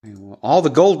All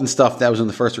the golden stuff that was in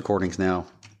the first recordings now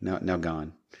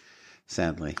gone.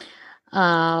 Sadly.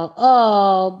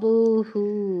 Boo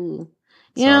hoo.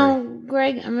 You know,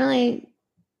 Greg, I'm really,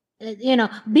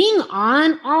 being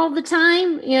on all the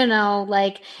time,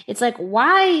 it's like,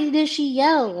 why does she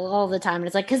yell all the time? And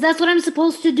it's like, because that's what I'm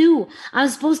supposed to do. I'm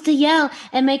supposed to yell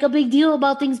and make a big deal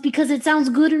about things because it sounds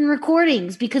good in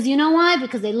recordings. Because you know why?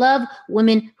 Because they love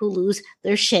women who lose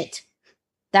their shit.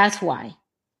 That's why.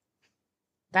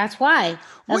 That's why.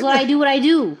 That's why I do what I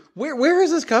do. Where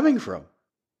is this coming from?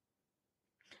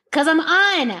 Because I'm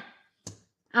on.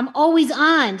 I'm always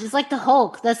on, just like the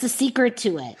Hulk. That's the secret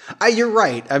to it. You're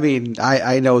right. I mean,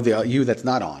 I know you that's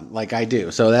not on, like I do.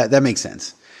 So that makes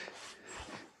sense.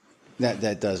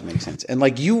 That does make sense. And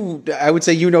like you, I would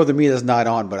say the me that's not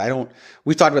on, but I don't.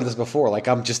 We've talked about this before. Like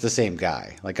I'm just the same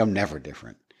guy. Like I'm never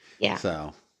different. Yeah.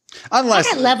 So unless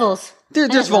I got levels.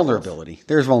 There's vulnerability. Levels.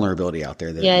 There's vulnerability out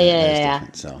there. That is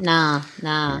different, so. Nah.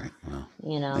 Right, well,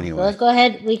 anyway. So let's go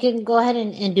ahead. We can go ahead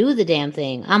and do the damn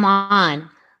thing. I'm on.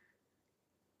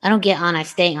 I don't get on. I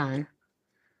stay on.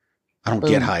 I don't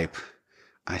get hype.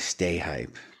 I stay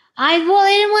hype. I didn't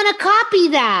want to copy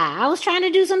that. I was trying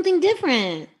to do something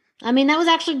different. I mean, that was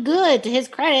actually good. To his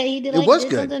credit, he did. It was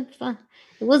good. Something fun.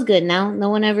 It was good. Now, no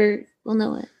one ever will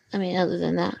know it. I mean, other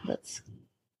than that, that's.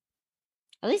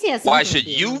 At least he has. Why should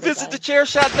you visit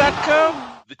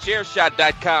thechairshot.com?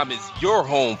 Thechairshot.com is your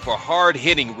home for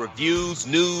hard-hitting reviews,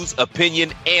 news,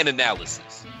 opinion, and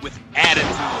analysis with attitude.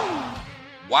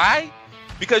 Why?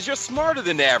 Because you're smarter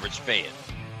than the average fan.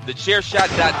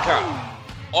 Thechairshot.com.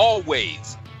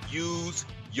 Always use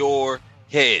your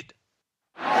head.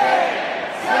 8,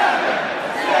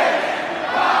 7, 6,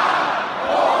 5,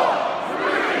 4,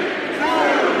 3, 2,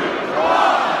 1.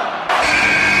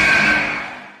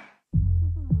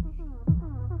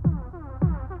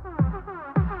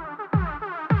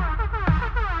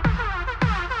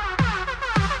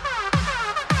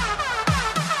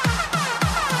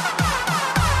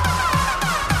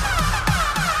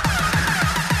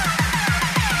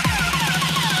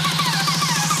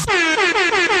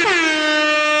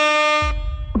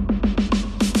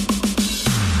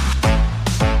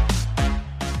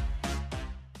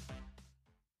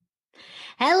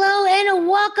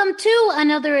 Welcome to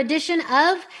another edition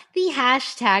of the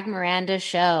Hashtag Miranda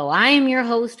Show. I am your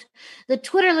host, the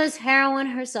Twitterless heroine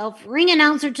herself, ring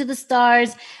announcer to the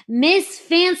stars, Miss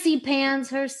Fancy Pants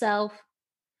herself,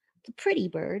 the pretty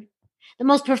bird, the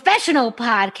most professional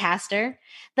podcaster,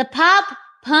 the pop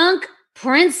punk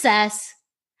princess,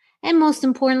 and most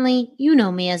importantly, you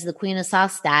know me as the Queen of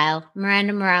Soft Style,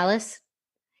 Miranda Morales,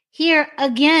 here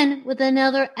again with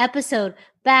another episode,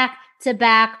 back to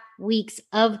back weeks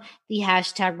of the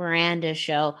Hashtag Miranda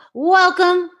Show.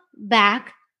 Welcome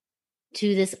back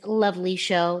to this lovely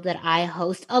show that I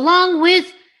host along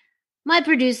with my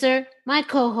producer, my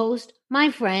co-host,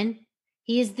 my friend.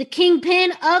 He is the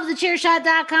kingpin of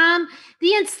thechairshot.com,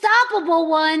 the unstoppable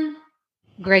one,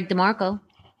 Greg DeMarco.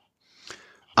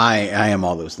 I am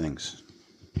all those things.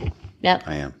 Yep.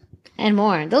 I am. And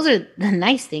more. Those are the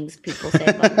nice things people say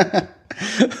about me.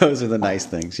 Those are the nice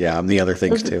things. Yeah, I'm the other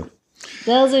things too.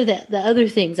 Those are the other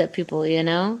things that people,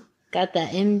 got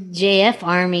that MJF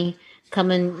army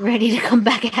coming ready to come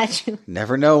back at you.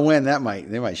 Never know when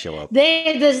they might show up.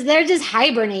 They're just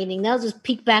hibernating. They'll just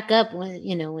peek back up when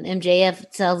MJF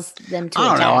tells them to. I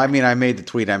don't attack. know. I mean, I made the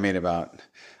tweet I made about.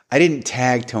 I didn't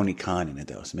tag Tony Khan in it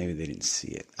though, so maybe they didn't see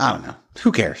it. I don't know.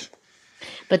 Who cares?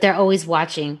 But they're always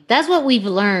watching. That's what we've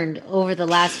learned over the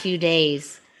last few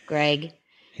days, Greg.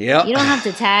 Yep. You don't have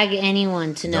to tag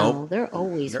anyone to know. Nope. They're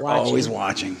always They're watching. Always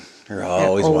watching. They're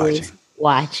always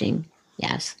watching.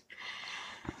 Yes.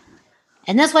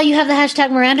 And that's why you have the Hashtag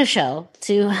Miranda Show,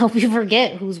 to help you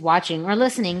forget who's watching or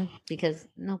listening, because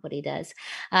nobody does.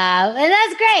 And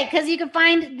that's great, because you can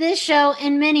find this show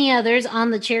and many others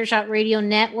on the Chairshot Radio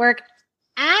Network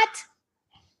at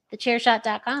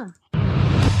thechairshot.com.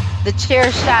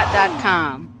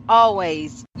 Thechairshot.com.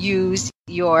 Always use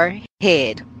your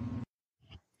head.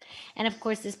 And of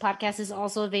course, this podcast is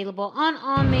also available on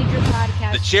all major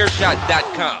podcasts.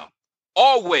 Thechairshot.com.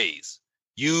 Always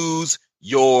use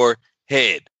your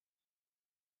head.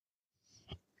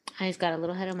 I just got a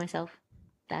little ahead of myself.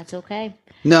 That's okay.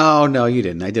 No, you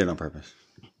didn't. I did it on purpose.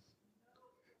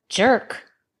 Jerk.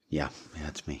 Yeah,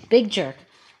 that's me. Big jerk.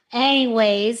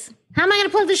 Anyways, how am I going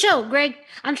to plug the show, Greg?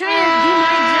 I'm trying to do my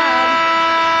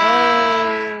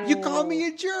job. Oh. You call me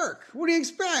a jerk. What do you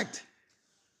expect?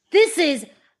 This is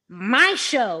my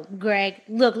show, Greg.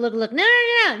 Look. No.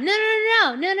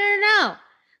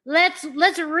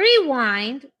 Let's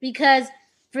rewind, because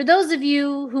for those of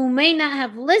you who may not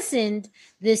have listened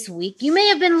this week, you may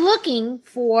have been looking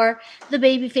for the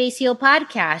Babyface Heel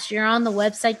podcast. You're on the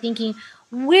website thinking,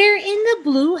 where in the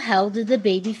blue hell did the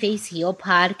Babyface Heel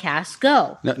podcast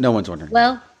go? No one's wondering.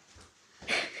 Well,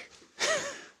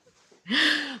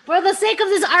 for the sake of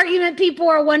this argument, people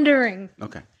are wondering.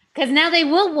 Okay. Because now they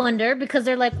will wonder because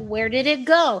they're like, where did it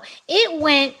go? It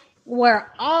went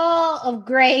where all of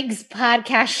Greg's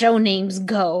podcast show names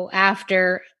go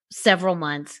after several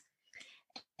months.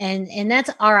 And that's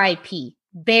RIP,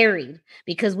 buried,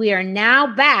 because we are now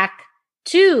back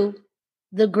to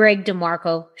the Greg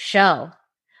DeMarco show.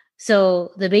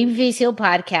 So the Babyface Heel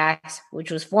podcast,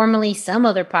 which was formerly some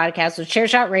other podcast, was Chair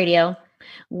Shot Radio,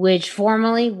 which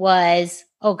formerly was,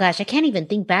 oh gosh, I can't even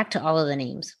think back to all of the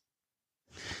names.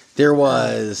 There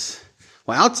was,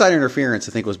 Outside Interference,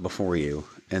 I think, was before you.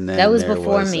 And then that was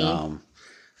before me.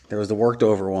 There was the Worked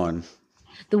Over one.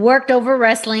 The Worked Over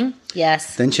Wrestling,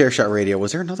 yes. Then Chair Shot Radio.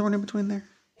 Was there another one in between there?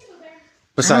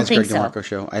 Besides Greg so. DeMarco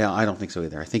show? I don't think so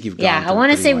either. I think you've gone. Yeah, I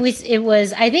want to say it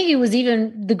was, I think it was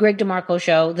even the Greg DeMarco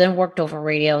show, then Worked Over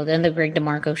Radio, then the Greg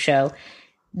DeMarco show.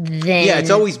 Then yeah, it's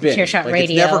always been. Chair Shot like,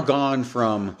 Radio. It's never gone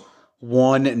from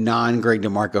one non-Greg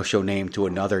DeMarco show name to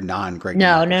another non-Greg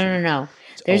DeMarco show. No.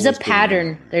 There's a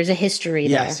pattern. There's a history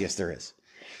there. Yes, there is.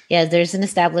 Yeah, there's an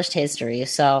established history.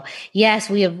 So yes,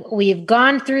 we have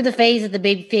gone through the phase of the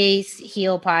Babyface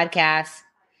Heel podcast,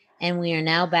 and we are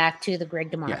now back to the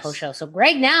Greg DeMarco show. So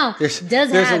Greg now there's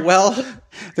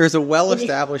a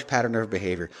well-established pattern of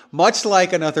behavior, much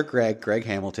like another Greg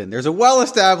Hamilton. There's a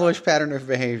well-established pattern of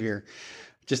behavior,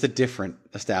 just a different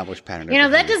established pattern. You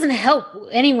know, that doesn't help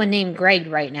anyone named Greg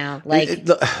right now. Like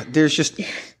there's just.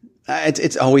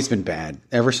 It's always been bad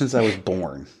ever since I was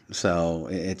born. So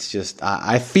it's just,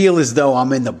 I feel as though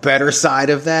I'm in the better side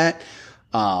of that.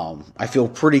 I feel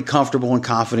pretty comfortable and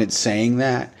confident saying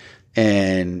that,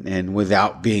 and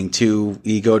without being too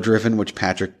ego driven, which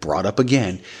Patrick brought up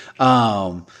again.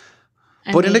 But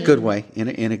in a good way,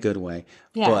 in a good way.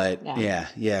 Yeah, but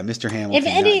yeah, Mr.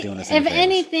 Hamilton not doing us any favors.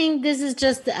 Anything, this is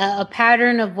just a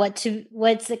pattern of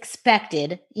what's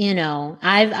expected. You know,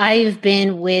 I've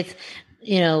been with,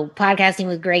 podcasting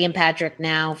with Greg and Patrick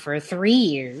now for 3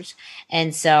 years.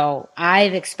 And so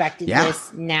I've expected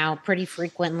this now pretty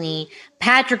frequently.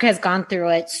 Patrick has gone through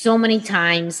it so many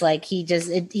times, like he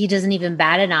doesn't even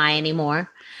bat an eye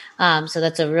anymore. So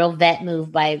that's a real vet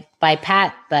move by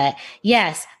Pat. But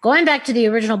yes, going back to the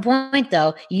original point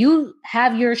though, you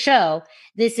have your show.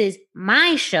 This is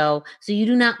my show. So you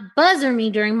do not buzzer me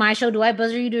during my show. Do I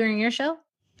buzzer you during your show?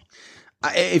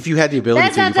 If you had the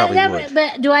ability to, you probably would.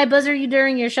 But do I buzzer you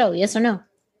during your show? Yes or no?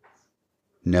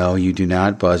 No, you do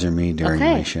not buzzer me during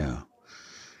my show.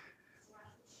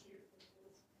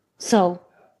 So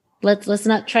let's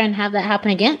not try and have that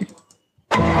happen again.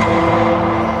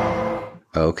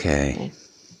 Okay.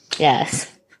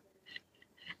 Yes.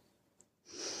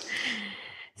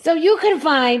 So you can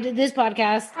find this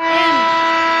podcast.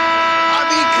 I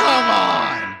mean, come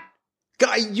on,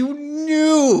 guy, you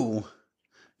knew.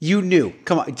 You knew.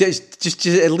 Come on. Just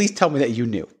at least tell me that you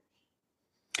knew.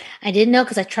 I didn't know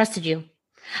because I trusted you.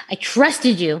 I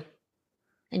trusted you.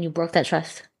 And you broke that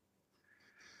trust.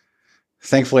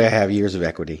 Thankfully, I have years of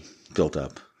equity built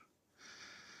up.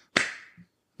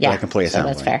 Yeah. I can play a sound.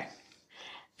 That's fair.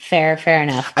 Fair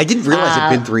enough. I didn't realize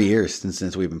it'd been 3 years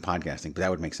since we've been podcasting, but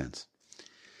that would make sense.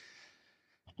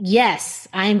 Yes,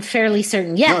 I'm fairly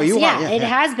certain. Yes, it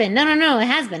has been. No, it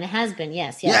has been. It has been.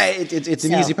 Yes. Yeah, it's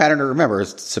an easy pattern to remember.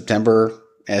 It's September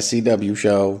SCW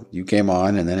show. You came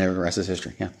on, and then the rest is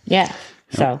history. Yeah. Yeah.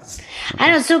 So,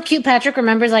 I know it's so cute. Patrick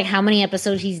remembers like how many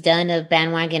episodes he's done of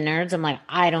Bandwagon Nerds. I'm like,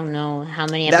 I don't know how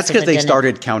many episodes. That's because they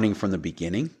started counting from the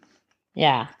beginning.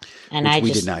 Yeah, and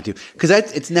we did not do, because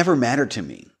it's never mattered to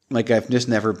me. Like I've just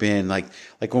never been like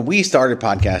when we started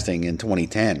podcasting in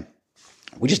 2010,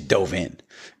 we just dove in.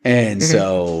 And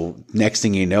so next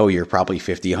thing you know, you're probably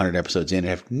 50, 100 episodes in and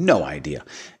have no idea.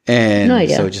 And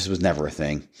so it just was never a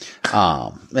thing.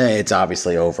 It's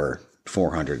obviously over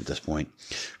 400 at this point.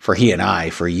 For he and I,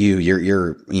 for you,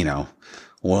 you're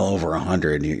well over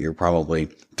 100. You're probably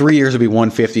 3 years would be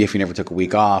 150 if you never took a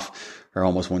week off, or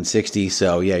almost 160.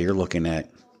 So yeah, you're looking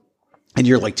at, and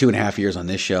you're like 2.5 years on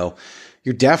this show.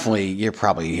 You're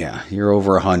probably you're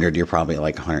over 100. You're probably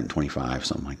like 125,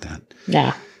 something like that.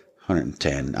 Yeah.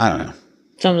 110. I don't know.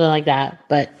 Something like that,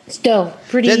 but still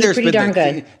pretty darn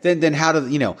good. Then how do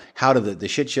the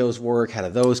shit shows work? How do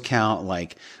those count?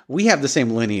 Like we have the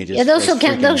same lineage. Yeah, those should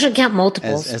count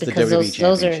multiples as the WWE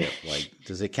Championship. Like,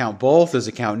 does it count both? Does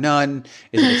it count none?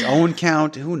 Is it its own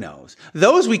count? Who knows?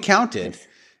 Those we counted,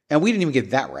 And we didn't even get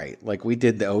that right. Like we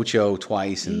did the Ocho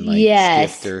twice and like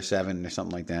Yes. skipped or 7 or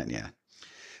something like that. Yeah.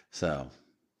 So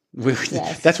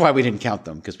Yes. that's why we didn't count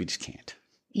them, because we just can't.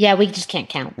 Yeah, we just can't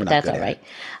count, We're but not that's good all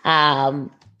at right.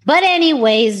 But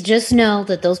anyways, just know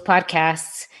that those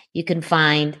podcasts you can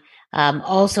find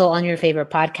also on your favorite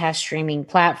podcast streaming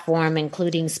platform,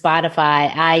 including Spotify,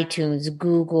 iTunes,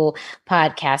 Google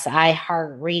Podcasts,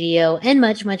 iHeartRadio, and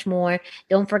much, much more.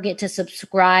 Don't forget to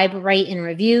subscribe, rate, and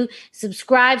review.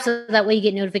 Subscribe so that way you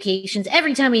get notifications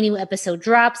every time a new episode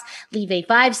drops. Leave a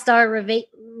 5-star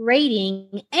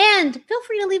rating, and feel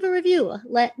free to leave a review.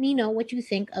 Let me know what you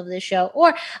think of this show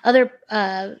or other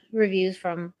reviews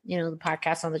from the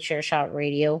podcast on the Chair Shot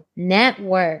Radio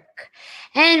Network.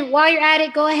 And while you're at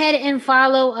it, go ahead and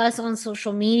follow us on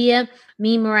social media.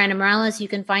 Me, Miranda Morales. You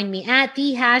can find me at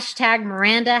the hashtag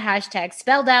Miranda, hashtag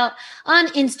spelled out, on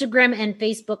Instagram and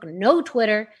Facebook. No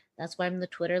Twitter. That's why I'm the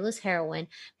Twitterless heroine.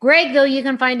 Greg, though, you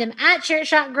can find him at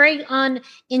Chairshot Greg on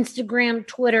Instagram,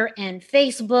 Twitter, and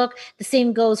Facebook. The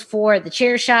same goes for the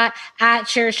Chairshot at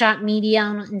Chairshot Media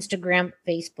on Instagram,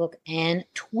 Facebook, and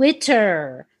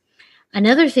Twitter.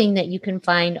 Another thing that you can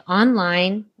find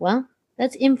online, well,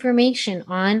 that's information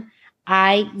on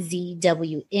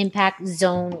IZW, Impact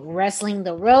Zone Wrestling.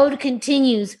 The road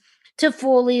continues to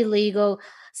Fully Legal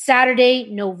Saturday,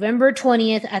 November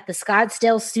 20th at the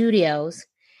Scottsdale Studios.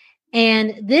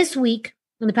 And this week,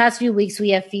 in the past few weeks, we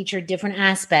have featured different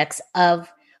aspects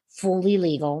of Fully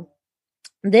Legal.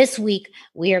 This week,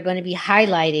 we are going to be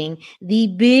highlighting the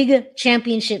big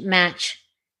championship match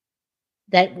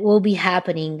that will be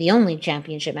happening, the only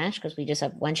championship match, because we just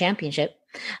have one championship,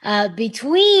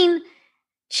 between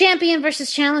champion versus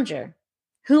challenger,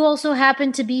 who also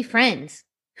happen to be friends,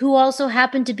 who also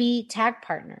happen to be tag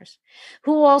partners,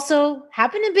 who also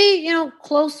happen to be,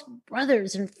 close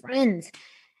brothers and friends.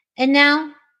 And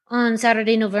now, on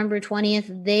Saturday, November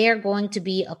 20th, they are going to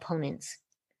be opponents.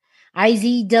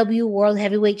 IZW World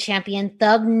Heavyweight Champion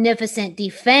Thugnificent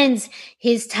defends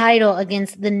his title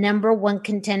against the number 1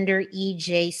 contender,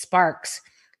 EJ Sparks.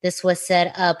 This was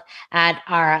set up at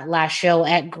our last show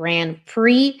at Grand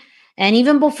Prix. And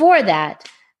even before that,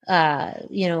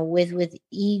 with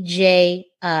EJ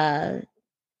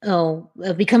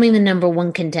becoming the number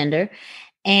 1 contender.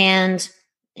 And,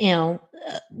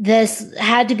 this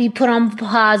had to be put on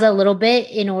pause a little bit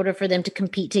in order for them to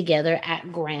compete together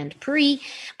at Grand Prix.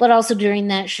 But also during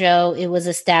that show, it was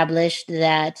established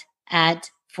that at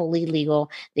Fully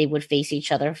Legal, they would face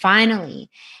each other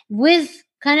finally, with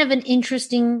kind of an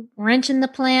interesting wrench in the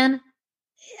plan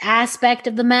aspect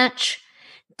of the match.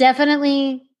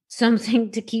 Definitely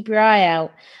something to keep your eye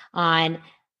out on.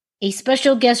 A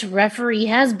special guest referee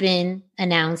has been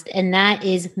announced, and that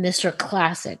is Mr.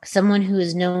 Classic, someone who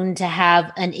is known to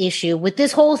have an issue with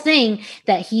this whole thing,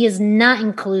 that he is not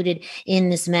included in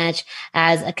this match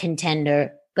as a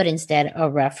contender, but instead a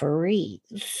referee.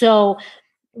 So,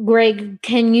 Greg,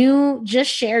 can you just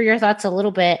share your thoughts a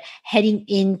little bit heading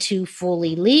into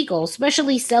Fully Legal,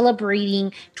 especially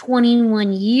celebrating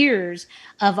 21 years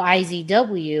of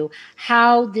IZW,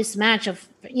 how this match of,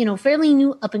 fairly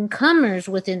new up-and-comers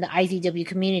within the IZW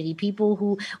community, people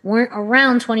who weren't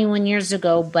around 21 years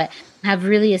ago but have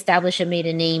really established and made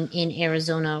a name in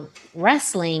Arizona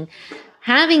wrestling,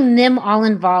 having them all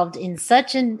involved in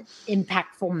such an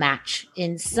impactful match,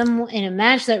 in a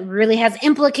match that really has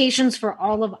implications for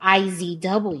all of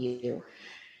IZW.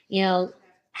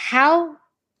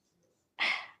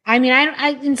 I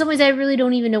in some ways, I really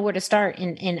don't even know where to start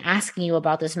in asking you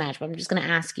about this match, but I'm just going to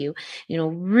ask you,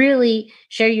 really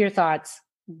share your thoughts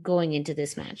going into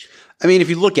this match. I mean, if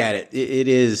you look at it, it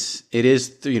is,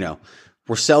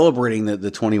 we're celebrating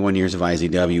the 21 years of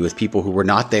IZW with people who were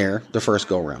not there the first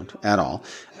go round at all,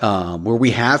 where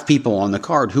we have people on the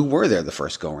card who were there the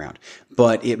first go round.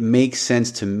 But it makes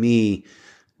sense to me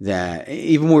that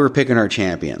even when we were picking our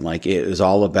champion, like it was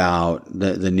all about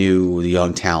the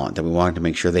young talent, that we wanted to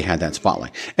make sure they had that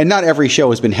spotlight. And not every show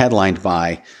has been headlined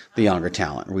by the younger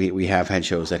talent. We have had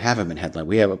shows that haven't been headlined.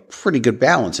 We have a pretty good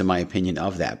balance, in my opinion,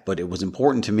 of that. But it was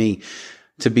important to me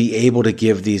to be able to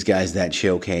give these guys that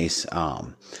showcase.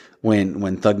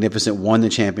 When Thugnificent won the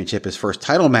championship, his first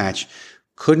title match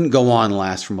couldn't go on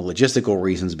last from logistical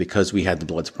reasons because we had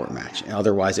the Bloodsport match.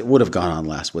 Otherwise, it would have gone on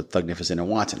last with Thugnificent and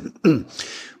Watson.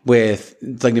 With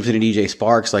Thugnificent and EJ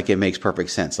Sparks, like, it makes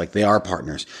perfect sense. Like, they are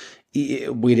partners.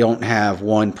 We don't have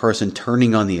one person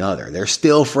turning on the other. They're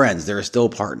still friends. They're still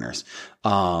partners.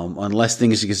 Unless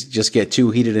things just get too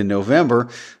heated in November,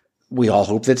 we all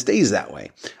hope that stays that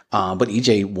way. But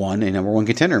EJ won a number 1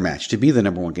 contender match to be the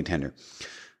number 1 contender.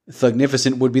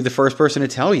 Thugnificent would be the first person to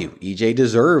tell you EJ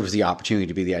deserves the opportunity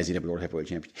to be the IZW World Heavyweight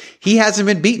Champion. He hasn't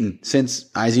been beaten since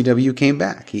IZW came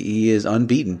back. He is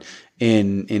unbeaten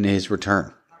in his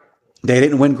return. They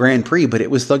didn't win Grand Prix, but it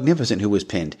was Thugnificent who was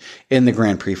pinned in the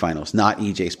Grand Prix finals, not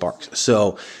EJ Sparks.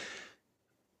 So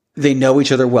they know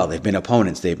each other well. They've been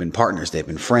opponents. They've been partners. They've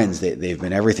been friends. They've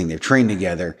been everything. They've trained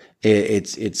together.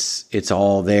 It's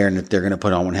all there, and they're going to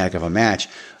put on one heck of a match.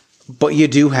 But you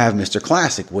do have Mr.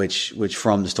 Classic, which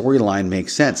from the storyline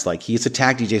makes sense. Like, he's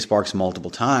attacked EJ Sparks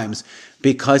multiple times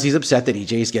because he's upset that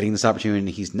EJ is getting this opportunity and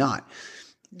he's not.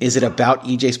 Is it about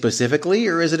EJ specifically,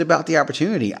 or is it about the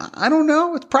opportunity? I don't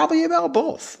know. It's probably about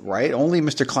both, right? Only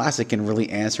Mr. Classic can really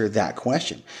answer that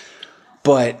question.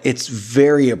 But it's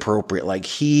very appropriate. Like,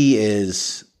 he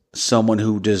is someone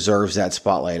who deserves that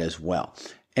spotlight as well.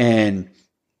 And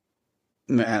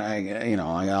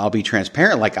I'll be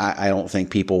transparent. Like, I don't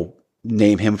think people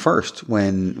name him first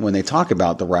when they talk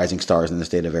about the rising stars in the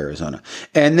state of Arizona,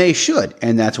 and they should.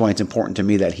 And that's why it's important to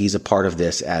me that he's a part of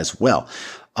this as well.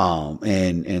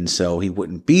 And so he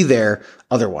wouldn't be there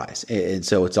otherwise. And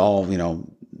so it's all,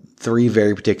 three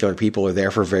very particular people are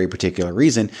there for a very particular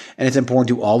reason. And it's important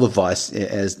to all of us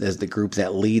as the group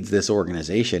that leads this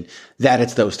organization that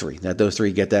it's those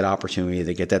three get that opportunity.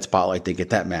 They get that spotlight. They get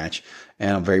that match.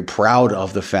 And I'm very proud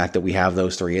of the fact that we have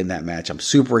those three in that match. I'm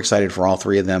super excited for all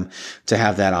three of them to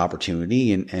have that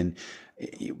opportunity. And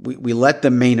we let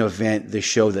the main event, the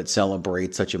show that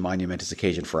celebrates such a monumentous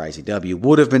occasion for ICW,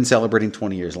 would have been celebrating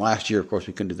 20 years last year. Of course,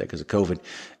 we couldn't do that because of COVID.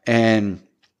 And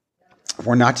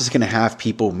we're not just going to have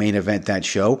people main event that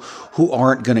show who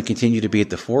aren't going to continue to be at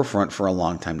the forefront for a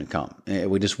long time to come.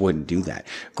 We just wouldn't do that.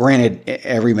 Granted,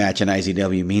 every match in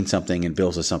IZW means something and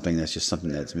bills us something. That's just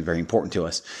something that's been very important to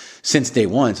us since day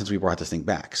one, since we brought this thing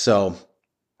back. So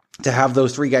to have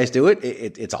those three guys do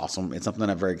it's awesome. It's something that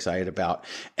I'm very excited about.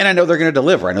 And I know they're going to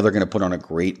deliver. I know they're going to put on a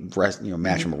great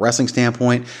match from a wrestling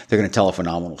standpoint. They're going to tell a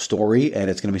phenomenal story, and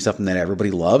it's going to be something that everybody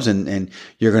loves, and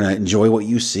you're going to enjoy what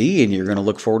you see, and you're going to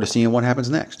look forward to seeing what happens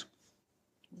next.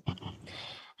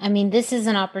 I mean, this is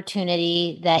an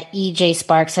opportunity that EJ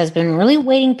Sparks has been really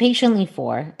waiting patiently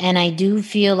for. And I do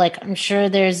feel like, I'm sure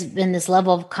there's been this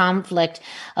level of conflict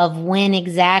of when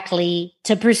exactly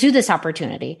to pursue this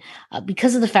opportunity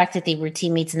because of the fact that they were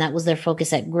teammates and that was their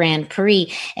focus at Grand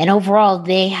Prix. And overall,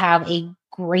 they have a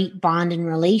great bond and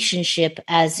relationship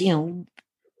as,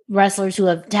 wrestlers who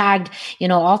have tagged,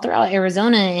 all throughout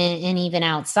Arizona and even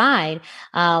outside.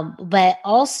 But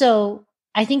also,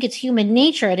 I think it's human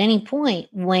nature at any point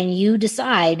when you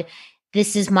decide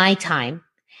this is my time,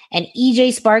 and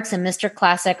EJ Sparks and Mr.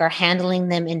 Classic are handling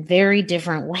them in very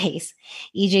different ways.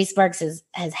 EJ Sparks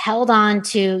has held on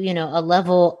to, a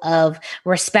level of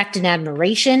respect and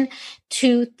admiration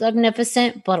to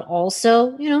Thugnificent, but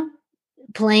also,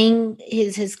 playing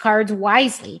his cards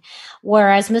wisely.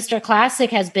 Whereas Mr.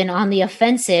 Classic has been on the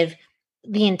offensive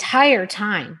the entire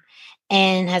time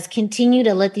and has continued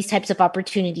to let these types of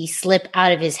opportunities slip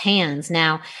out of his hands.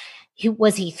 Now,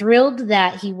 was he thrilled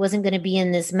that he wasn't going to be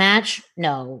in this match?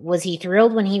 No. Was he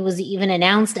thrilled when he was even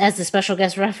announced as the special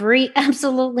guest referee?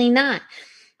 Absolutely not.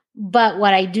 But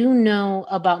what I do know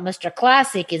about Mr.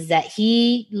 Classic is that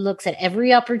he looks at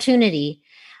every opportunity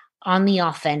on the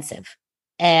offensive.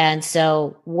 And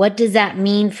so what does that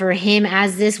mean for him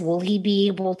as this? Will he be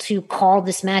able to call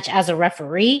this match as a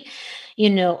referee?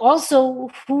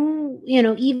 Also who,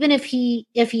 even if he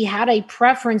had a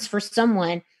preference for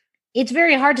someone, it's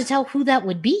very hard to tell who that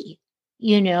would be.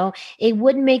 It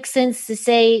wouldn't make sense to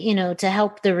say, to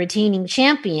help the retaining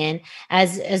champion,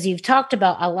 as you've talked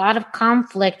about, a lot of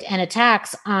conflict and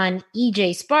attacks on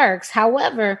EJ Sparks.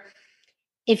 However,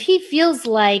 if he feels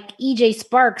like EJ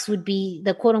Sparks would be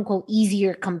the quote unquote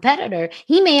easier competitor,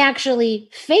 he may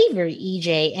actually favor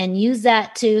EJ and use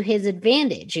that to his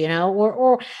advantage,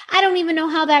 or I don't even know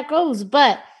how that goes,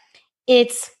 but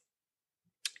it's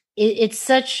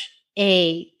such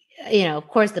a, of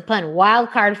course the pun,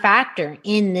 wild card factor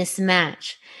in this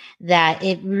match that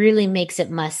it really makes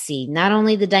it must see. Not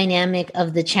only the dynamic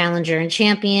of the challenger and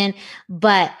champion,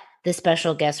 but the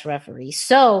special guest referee.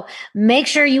 So make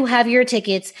sure you have your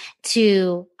tickets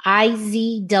to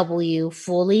IZW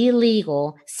Fully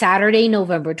Legal Saturday,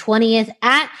 November 20th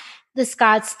at the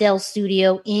Scottsdale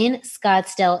studio in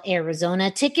Scottsdale,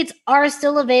 Arizona. Tickets are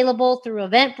still available through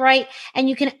Eventbrite, and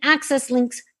you can access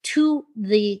links to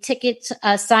the ticket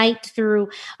site through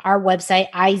our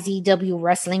website,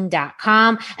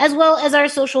 izwwrestling.com, as well as our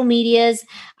social medias,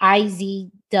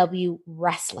 IZW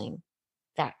Wrestling.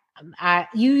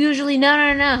 You usually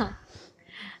no.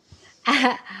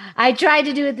 I tried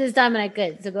to do it this time and I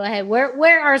couldn't. So go ahead.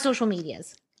 Where are our social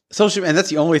medias? social, and that's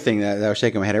the only thing that I was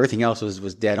shaking my head. Everything else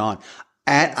was dead on.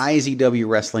 At IZW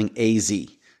Wrestling AZ,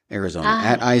 Arizona.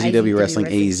 At IZW Wrestling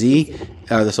AZ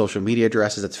are the social media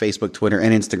addresses. That's Facebook, Twitter,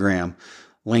 and Instagram.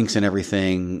 Links and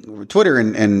everything. Twitter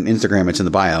and Instagram, it's in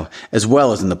the bio as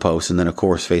well as in the post. And then of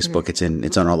course Facebook, it's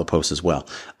on all the posts as well.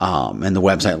 And the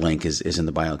website link is in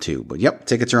the bio too. But yep,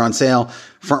 tickets are on sale.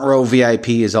 Front row VIP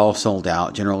is all sold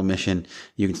out. General admission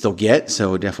you can still get.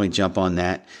 So definitely jump on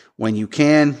that when you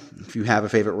can. If you have a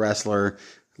favorite wrestler,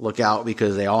 look out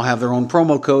because they all have their own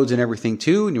promo codes and everything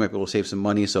too. And you might be able to save some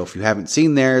money. So if you haven't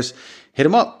seen theirs, hit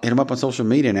them up on social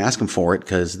media and ask them for it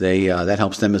because that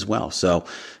helps them as well. So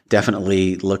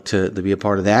definitely look to be a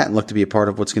part of that and look to be a part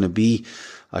of what's going to be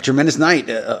a tremendous night,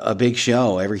 a big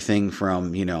show, everything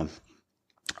from,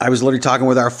 I was literally talking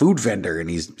with our food vendor and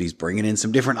he's bringing in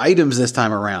some different items this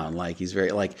time around. Like he's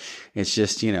very it's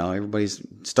just, everybody's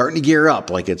starting to gear up.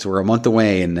 Like we're a month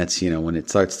away and that's, when it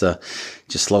starts to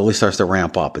just slowly starts to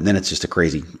ramp up. And then it's just a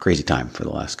crazy, crazy time for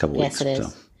the last couple of weeks. Yes, it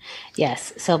is.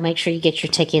 Yes. So make sure you get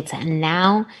your tickets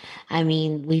now. I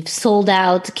mean, we've sold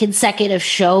out consecutive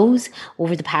shows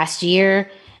over the past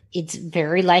year. It's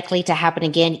very likely to happen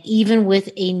again, even with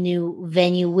a new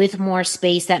venue, with more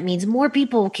space. That means more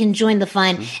people can join the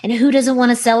fun. Mm-hmm. And who doesn't want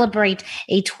to celebrate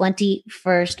a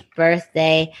 21st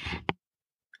birthday?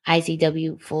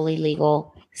 IZW Fully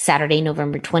Legal, Saturday,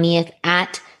 November 20th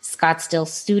at Scottsdale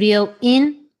Studio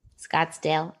in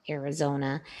Scottsdale,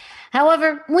 Arizona.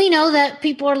 However, we know that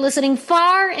people are listening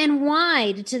far and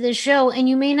wide to this show, and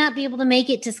you may not be able to make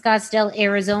it to Scottsdale,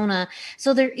 Arizona.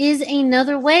 So there is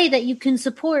another way that you can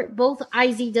support both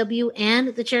IZW and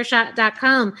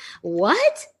thechairshot.com.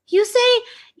 What? You say?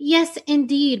 Yes,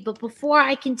 indeed. But before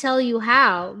I can tell you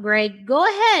how, Greg, go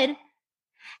ahead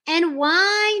and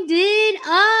wind it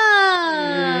up.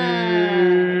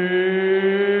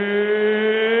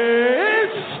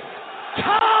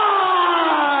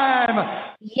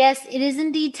 Yes, it is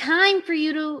indeed time for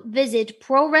you to visit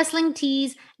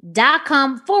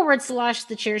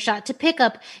prowrestlingtees.com/thechairshot to pick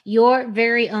up your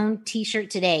very own t-shirt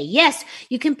today. Yes,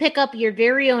 you can pick up your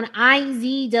very own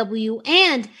IZW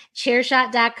and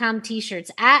chairshot.com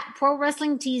t-shirts at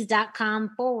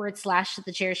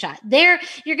prowrestlingtees.com/thechairshot. There,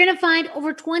 you're going to find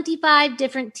over 25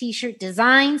 different t-shirt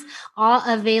designs, all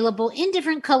available in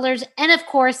different colors and, of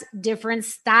course, different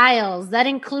styles. That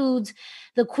includes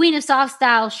the Queen of Soft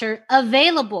Style shirt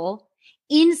available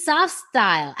in soft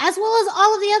style, as well as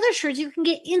all of the other shirts you can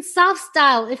get in soft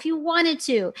style if you wanted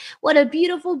to. What a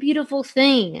beautiful, beautiful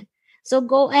thing. So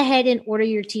go ahead and order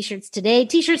your t-shirts today.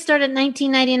 T-shirts start at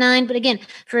 $19.99, but again,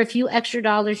 for a few extra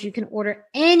dollars, you can order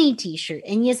any t-shirt.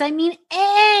 And yes, I mean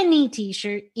any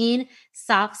t-shirt in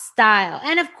soft style.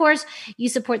 And of course, you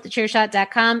support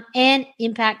thechairshot.com and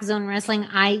Impact Zone Wrestling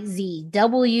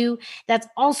IZW. That's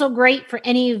also great for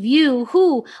any of you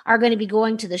who are going to be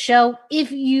going to the show.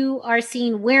 If you are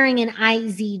seen wearing an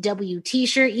IZW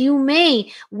t-shirt, you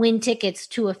may win tickets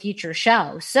to a future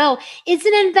show. So it's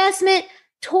an investment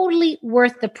totally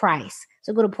worth the price.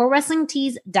 So go to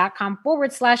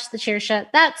prowrestlingtees.com/thechairshot.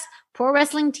 That's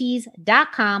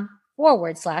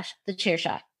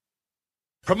prowrestlingtees.com/thechairshot.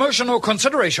 Promotional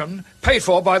consideration paid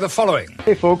for by the following.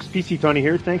 Hey folks, PC Tony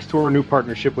here. Thanks to our new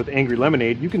partnership with Angry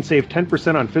Lemonade, you can save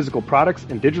 10% on physical products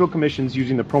and digital commissions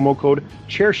using the promo code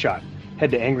ChairShot. Head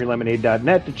to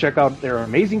angrylemonade.net to check out their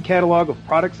amazing catalog of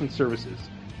products and services.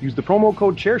 Use the promo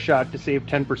code ChairShot to save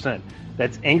 10%.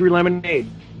 That's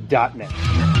angrylemonade.net.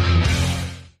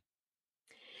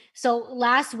 So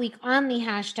last week on the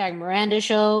hashtag Miranda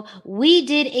Show, we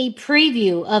did a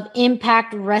preview of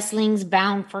Impact Wrestling's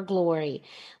Bound for Glory.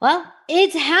 Well,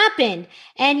 it's happened.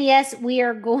 And yes, we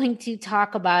are going to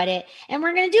talk about it. And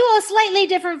we're going to do a slightly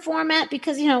different format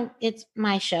because, it's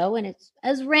my show and it's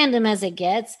as random as it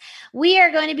gets. We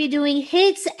are going to be doing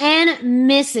hits and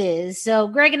misses. So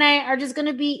Greg and I are just going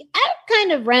to be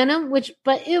kind of random,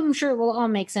 but I'm sure it will all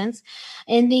make sense.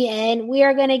 In the end, we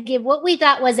are going to give what we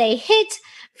thought was a hit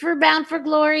for Bound for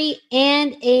Glory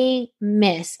and a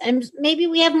miss. And maybe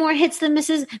we have more hits than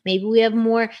misses. Maybe we have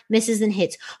more misses than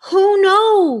hits. Who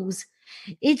knows?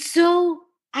 It's so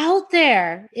out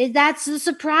there. That's the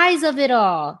surprise of it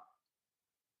all.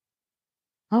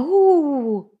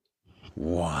 Oh.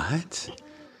 What?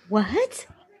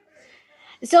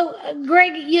 So,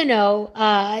 Greg,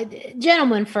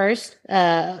 gentlemen first.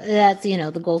 That's,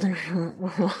 the golden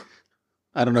rule.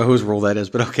 I don't know whose rule that is,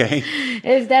 but okay.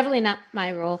 It's definitely not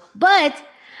my rule. But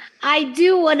I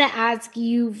do want to ask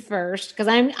you first, because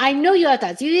I know you have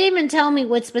thoughts. You didn't even tell me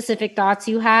what specific thoughts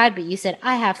you had, but you said,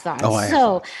 I have thoughts.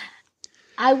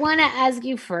 I want to ask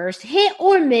you first, hit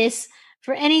or miss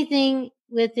for anything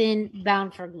within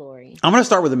Bound for Glory? I'm going to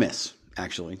start with a miss,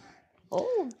 actually.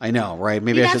 Oh, I know, right?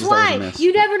 Maybe see, I should that's start with why a miss.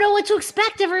 you never know what to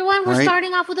expect. Everyone, we're Right?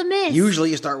 starting off with a miss. Usually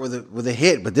you start with a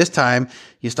hit, but this time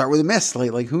you start with a miss.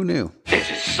 Like who knew?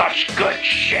 This is such good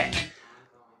shit.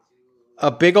 A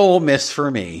big old miss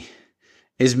for me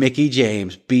is Mickie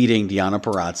James beating Deonna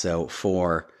Purrazzo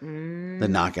for the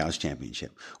Knockouts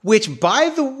Championship. Which,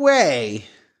 by the way,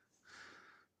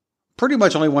 pretty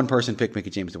much only one person picked Mickie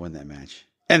James to win that match,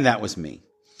 and that was me.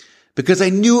 Because I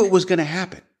knew it was going to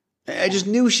happen. I just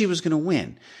knew she was going to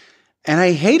win. And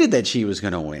I hated that she was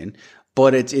going to win,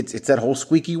 but it's that whole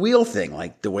squeaky wheel thing,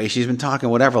 like the way she's been talking,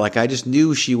 whatever. Like I just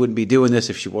knew she wouldn't be doing this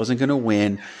if she wasn't going to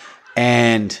win,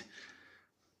 and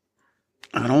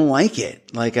I don't like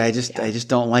it. Like I just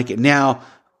don't like it. Now,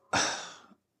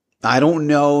 I don't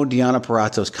know Deonna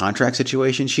Purrazzo's contract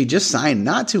situation. She just signed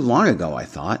not too long ago, I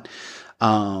thought.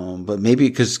 But maybe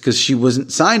because she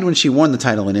wasn't signed when she won the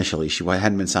title initially, she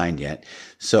hadn't been signed yet.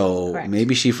 So Correct.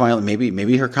 maybe she finally,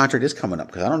 maybe her contract is coming up,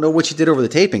 because I don't know what she did over the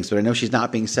tapings, but I know she's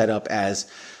not being set up as,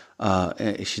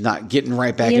 she's not getting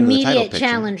right back The into the title immediate picture.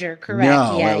 challenger, correct.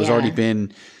 No, Yeah, it was already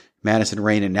been Madison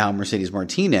Rayne and now Mercedes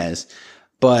Martinez.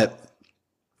 But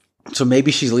so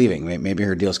maybe she's leaving. Maybe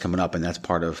her deal's coming up, and that's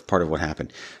part of what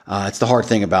happened. It's the hard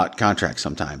thing about contracts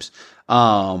sometimes.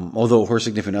 Although her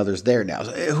significant other's there now,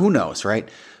 so who knows, right?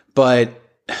 But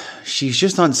she's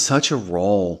just on such a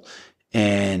roll,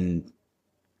 and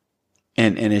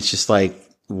it's just like,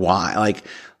 why? Like,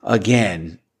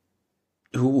 again,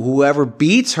 whoever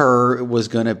beats her was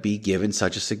going to be given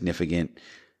such a significant,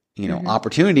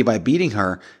 opportunity by beating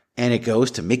her, and it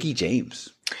goes to Mickie James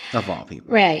of all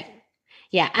people. Right.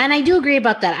 Yeah, and I do agree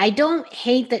about that. I don't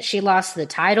hate that she lost the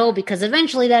title, because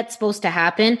eventually that's supposed to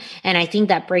happen, and I think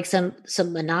that breaks some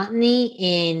monotony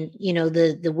in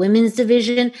the women's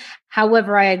division.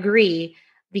 However, I agree,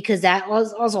 because that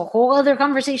was also a whole other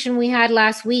conversation we had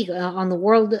last week on the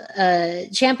World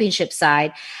Championship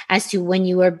side, as to when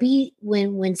you are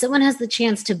when someone has the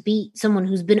chance to beat someone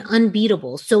who's been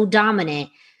unbeatable, so dominant.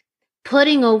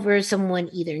 Putting over someone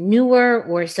either newer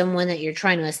or someone that you're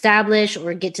trying to establish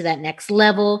or get to that next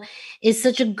level is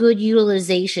such a good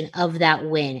utilization of that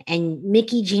win. And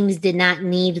Mickie James did not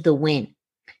need the win.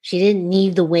 She didn't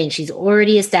need the win. She's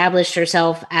already established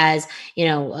herself as,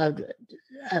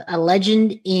 a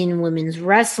legend in women's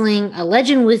wrestling, a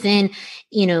legend within,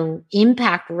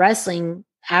 Impact Wrestling.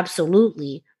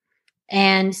 Absolutely.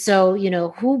 And so,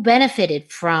 who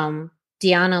benefited from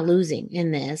Deonna losing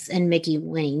in this and Mickie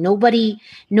winning? Nobody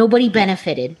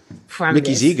benefited from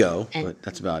Mickey's this. ego, but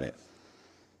that's about it.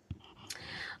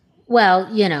 Well,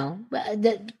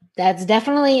 that's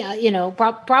definitely,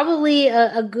 probably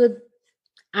a good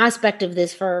aspect of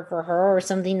this for her, or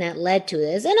something that led to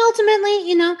this. And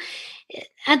ultimately,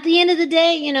 at the end of the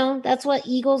day, that's what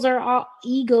egos are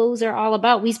all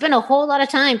about. We spent a whole lot of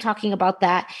time talking about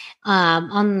that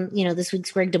on this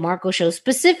week's Greg DeMarco show,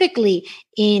 specifically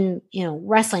in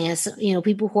wrestling, as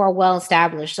people who are well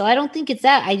established. So I don't think it's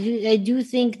that. I do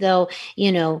think, though,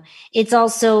 it's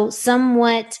also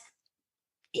somewhat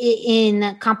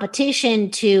in competition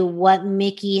to what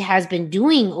Mickie has been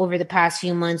doing over the past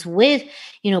few months with,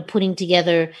 putting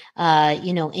together,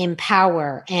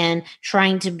 Empower, and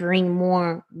trying to bring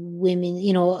more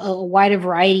women, a wider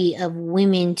variety of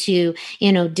women to,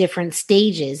 different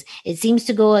stages. It seems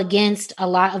to go against a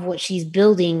lot of what she's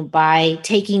building by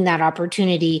taking that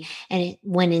opportunity, and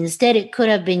when instead it could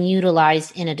have been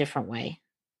utilized in a different way.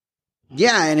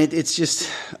 Yeah. And it's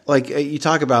just like you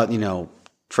talk about,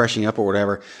 freshening up or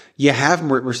whatever. You have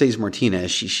Mercedes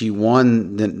Martinez. She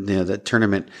won the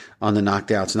tournament on the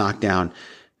knockdown.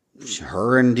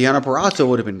 Her and Deonna Purrazzo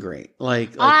would have been great.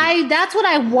 Like that's what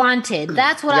I wanted.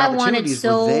 That's what I wanted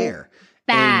so there.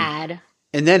 bad.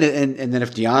 And then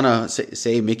if Deonna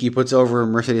say Mickie puts over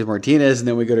Mercedes Martinez, and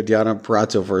then we go to Deonna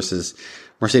Purrazzo versus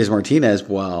Mercedes Martinez,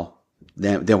 well,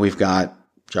 then we've got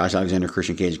Josh Alexander,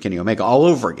 Christian Cage, and Kenny Omega all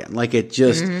over again. Like, it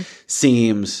just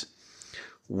seems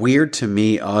weird to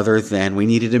me, other than we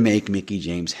needed to make Mickie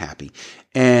James happy.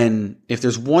 And if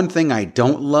there's one thing I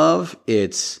don't love,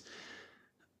 it's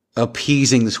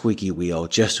appeasing the squeaky wheel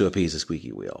just to appease the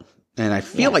squeaky wheel. And I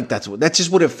feel like that's just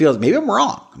what it feels. Maybe I'm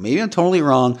wrong. Maybe I'm totally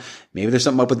wrong. Maybe there's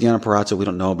something up with Deonna Purrazzo we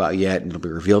don't know about yet, and it'll be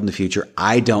revealed in the future.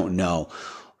 I don't know.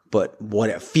 But what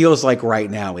it feels like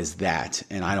right now is that,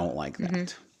 and I don't like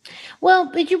that. Well,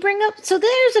 but you bring up, so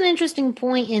there's an interesting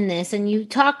point in this, and you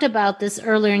talked about this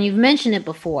earlier, and you've mentioned it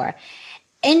before.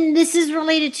 And this is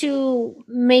related to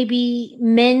maybe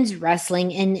men's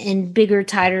wrestling and bigger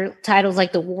titles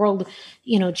like the World,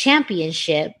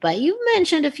 Championship. But you've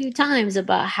mentioned a few times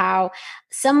about how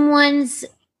someone's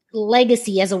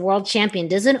legacy as a world champion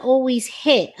doesn't always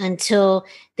hit until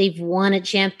they've won a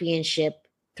championship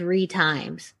 3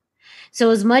 times. So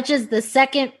as much as the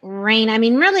second reign, I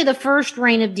mean, really the first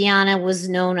reign of Deanna was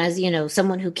known as,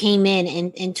 someone who came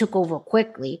in and took over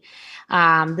quickly.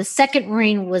 The second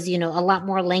reign was, a lot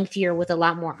more lengthier with a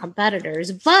lot more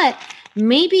competitors. But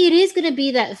maybe it is going to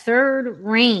be that third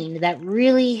reign that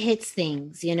really hits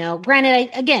things,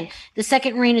 Granted, again, the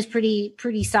second reign is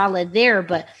pretty solid there,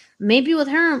 but maybe with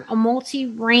her, a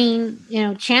multi-reign,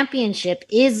 championship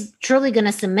is truly going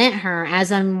to cement her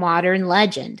as a modern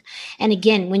legend. And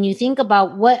again, when you think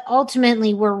about what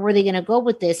ultimately where were they going to go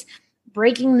with this,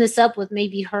 breaking this up with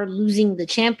maybe her losing the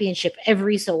championship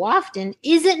every so often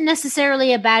isn't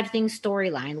necessarily a bad thing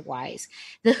storyline wise.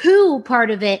 The who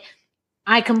part of it,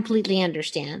 I completely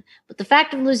understand. But the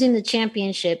fact of losing the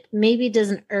championship maybe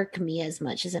doesn't irk me as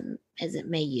much as it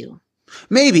may you.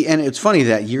 Maybe. And it's funny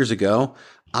that years ago,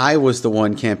 I was the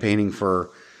one campaigning for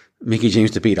Mickie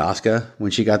James to beat Asuka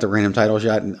when she got the random title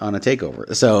shot on a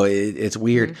takeover. So it's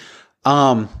weird.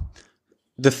 Mm-hmm.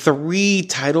 The 3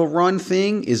 title run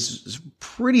thing is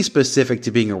pretty specific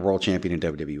to being a world champion in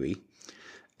WWE.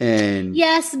 And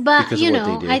yes, but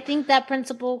I think that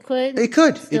principle could. It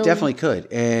definitely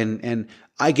could. And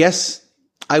I guess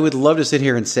I would love to sit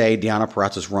here and say Deonna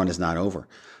Purrazzo's run is not over.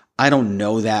 I don't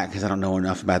know that because I don't know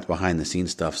enough about the behind the scenes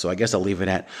stuff. So I guess I'll leave it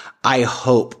at, I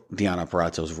hope Deonna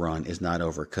Purrazzo's run is not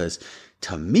over, because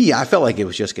to me, I felt like it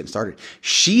was just getting started.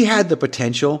 She had the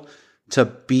potential to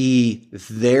be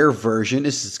their version.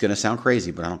 This is going to sound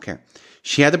crazy, but I don't care.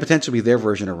 She had the potential to be their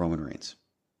version of Roman Reigns.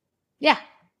 Yeah.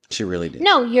 She really did.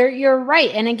 No, you're right.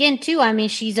 And again, too, I mean,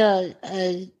 she's a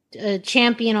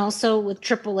champion also with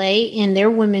AAA in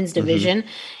their women's division. Mm-hmm.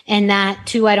 And that,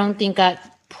 too, I don't think got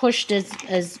pushed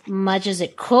as much as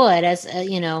it could, as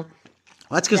well,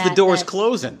 that's because the door is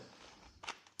closing.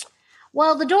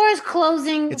 Well, the door is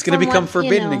closing. It's going to become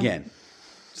forbidden again.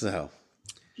 So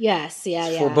yes,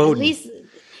 yeah. Foreboding. At least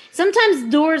sometimes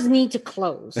doors need to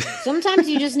close. Sometimes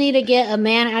you just need to get a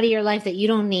man out of your life that you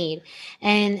don't need.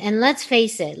 And let's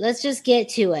face it, let's just get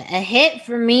to it. A hit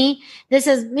for me, this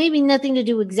has maybe nothing to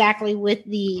do exactly with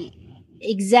the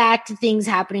exact things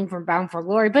happening from Bound for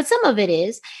Glory, but some of it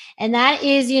is. And that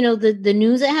is, the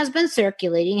news that has been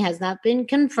circulating has not been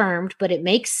confirmed, but it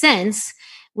makes sense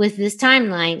with this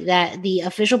timeline that the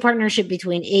official partnership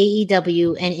between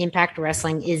AEW and Impact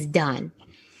Wrestling is done.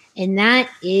 And that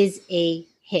is a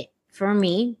hit for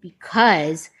me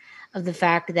because of the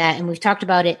fact that, and we've talked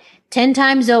about it 10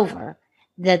 times over,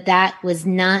 that was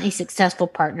not a successful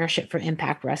partnership for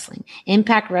Impact Wrestling.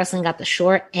 Impact Wrestling got the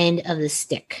short end of the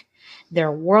stick. Their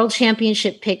world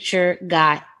championship picture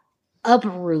got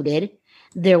uprooted.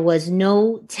 There was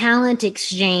no talent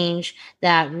exchange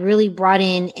that really brought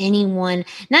in anyone,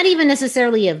 not even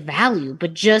necessarily of value,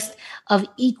 but just of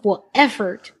equal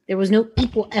effort. There was no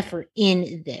equal effort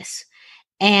in this.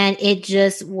 And it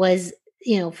just was,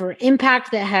 for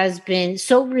Impact that has been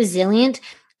so resilient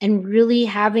and really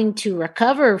having to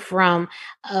recover from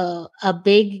a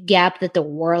big gap that the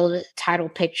world title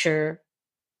picture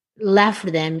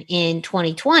left them in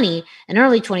 2020 and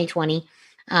early 2020,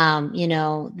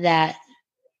 that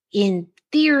in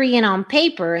theory and on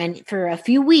paper and for a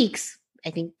few weeks,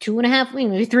 I think 2.5 weeks,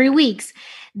 maybe 3 weeks,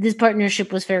 this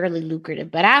partnership was fairly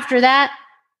lucrative. But after that,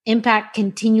 Impact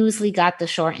continuously got the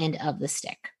short end of the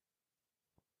stick.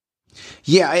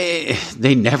 Yeah,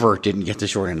 they never didn't get the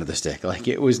short end of the stick. Like,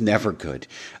 it was never good.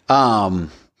 I'm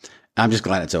just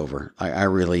glad it's over. I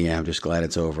really am just glad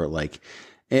it's over. Like,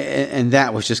 and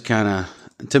that was just kind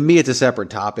of, to me, it's a separate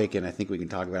topic, and I think we can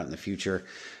talk about it in the future.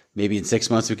 Maybe in 6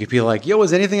 months we could be like, yo,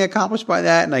 was anything accomplished by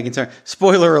that? And I can say,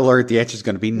 spoiler alert, the answer is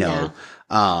going to be no.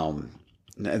 Yeah.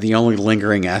 The only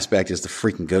lingering aspect is the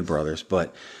freaking Good Brothers,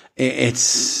 but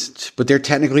but they're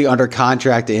technically under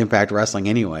contract to Impact Wrestling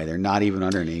anyway. They're not even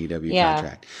under an AEW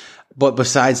contract. But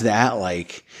besides that,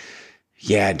 like,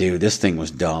 yeah, dude, this thing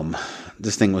was dumb.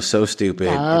 This thing was so stupid.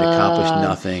 It accomplished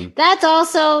nothing. That's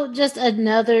also just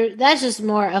that's just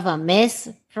more of a miss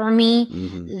for me.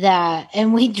 Mm-hmm.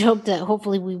 And we joked that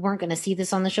hopefully we weren't going to see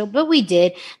this on the show, but we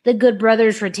did. The Good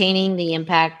Brothers retaining the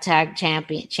Impact Tag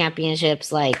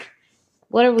Championships. Like,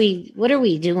 what are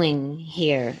we doing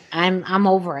here? I'm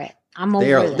over it. I'm over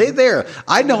it.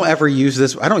 I don't ever use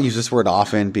this. I don't use this word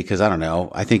often because I don't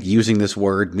know. I think using this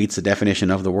word meets the definition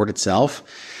of the word itself.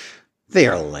 They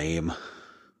are lame.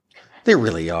 They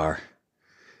really are.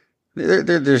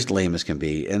 They're just lame as can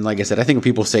be. And like I said, I think when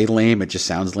people say lame, it just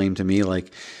sounds lame to me.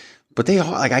 Like, but they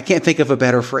are, like, I can't think of a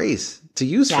better phrase to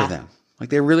use for them. Like,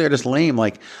 they really are just lame.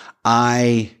 Like,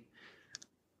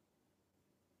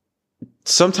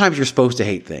 sometimes you're supposed to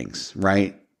hate things,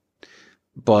 right?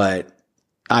 But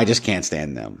I just can't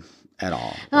stand them. at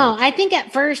all. Oh, I think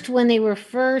at first when they were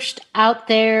first out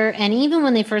there, and even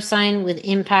when they first signed with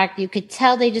Impact, you could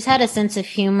tell they just had a sense of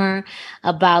humor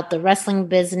about the wrestling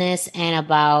business and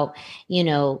about,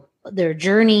 their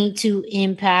journey to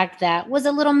Impact that was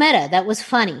a little meta, that was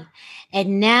funny.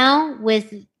 And now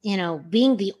with,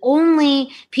 being the only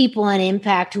people in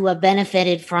Impact who have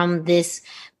benefited from this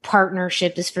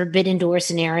partnership, this forbidden door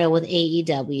scenario with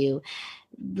AEW,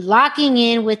 locking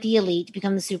in with the elite to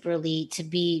become the super elite, to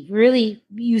be really,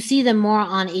 you see them more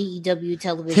on AEW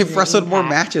television. They've wrestled more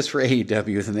matches for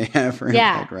AEW than they have for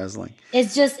Impact Wrestling.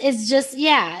 It's just,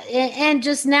 yeah. And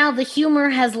just now the humor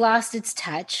has lost its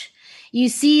touch. You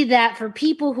see that for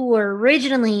people who were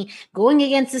originally going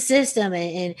against the system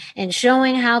and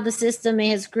showing how the system may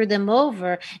have screwed them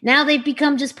over, now they've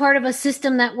become just part of a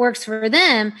system that works for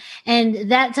them.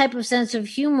 And that type of sense of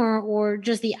humor, or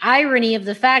just the irony of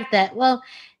the fact that, well,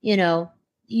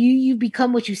 you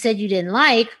become what you said you didn't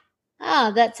like.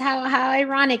 Oh, that's how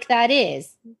ironic that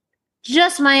is.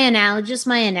 Just my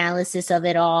analysis of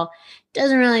it all.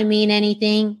 Doesn't really mean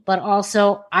anything, but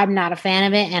also I'm not a fan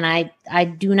of it, and I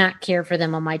do not care for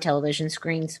them on my television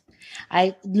screens.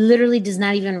 I literally does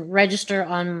not even register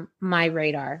on my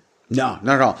radar. No,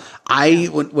 not at all.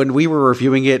 When we were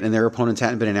reviewing it and their opponents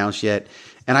hadn't been announced yet,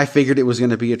 and I figured it was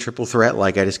going to be a triple threat,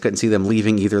 like I just couldn't see them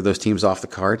leaving either of those teams off the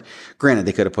card. Granted,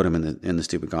 they could have put them in the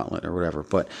stupid gauntlet or whatever,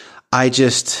 but I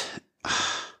just, I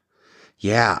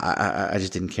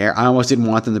just didn't care. I almost didn't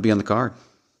want them to be on the card.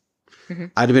 Mm-hmm.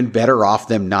 I'd have been better off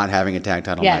them not having a tag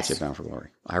title match at Bound for Glory.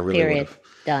 I really would have.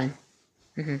 Done.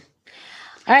 Mm-hmm.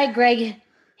 All right, Greg,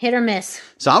 hit or miss.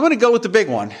 So I'm going to go with the big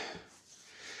one.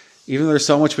 Even though there's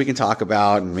so much we can talk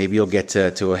about, and maybe you'll get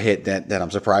to a hit that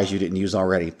I'm surprised you didn't use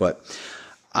already, but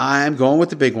I'm going with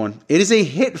the big one. It is a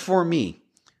hit for me,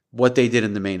 what they did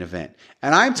in the main event.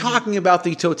 And I'm talking about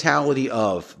the totality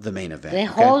of the main event. The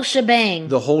whole shebang.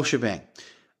 The whole shebang.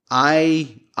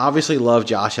 I obviously love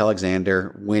Josh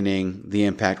Alexander winning the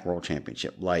Impact World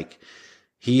Championship. Like,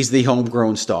 he's the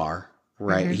homegrown star,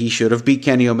 right? Mm-hmm. He should have beat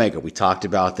Kenny Omega. We talked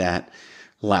about that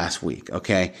last week,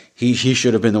 okay? He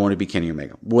should have been the one to beat Kenny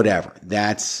Omega. Whatever.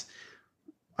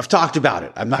 I've talked about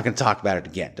it. I'm not going to talk about it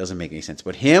again. Doesn't make any sense.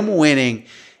 But him winning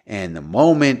and the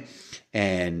moment,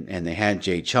 and they had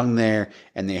Jay Chung there,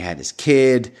 and they had his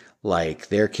kid, like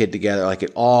their kid together, like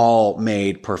it all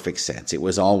made perfect sense. It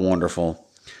was all wonderful.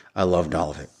 I loved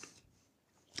all of it.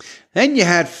 Then you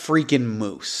had freaking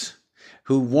Moose,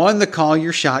 who won the Call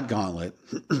Your Shot Gauntlet,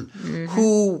 mm-hmm.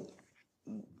 who,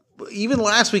 even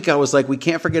last week I was like, we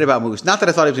can't forget about Moose. Not that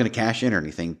I thought he was going to cash in or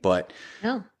anything, but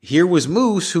Here was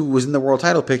Moose, who was in the world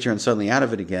title picture and suddenly out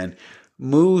of it again.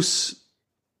 Moose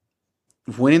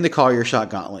winning the Call Your Shot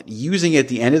Gauntlet, using it at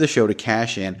the end of the show to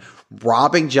cash in,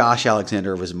 robbing Josh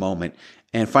Alexander of his moment,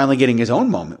 and finally getting his own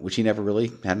moment, which he never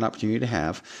really had an opportunity to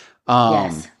have.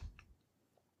 Yes.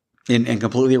 And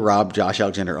completely robbed Josh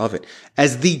Alexander of it.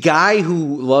 As the guy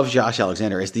who loves Josh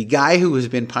Alexander, as the guy who has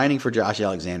been pining for Josh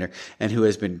Alexander and who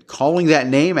has been calling that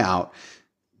name out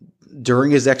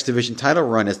during his X Division title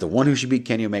run as the one who should beat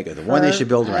Kenny Omega, the one they should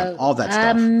build around, all that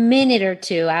stuff. A minute or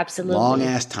two, absolutely. Long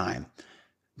ass time.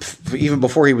 Even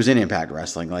before he was in Impact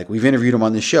Wrestling. Like, we've interviewed him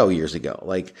on this show years ago.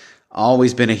 Like,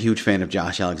 always been a huge fan of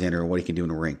Josh Alexander and what he can do in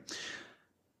the ring.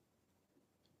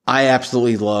 I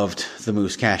absolutely loved the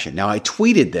Moose cash-in. Now, I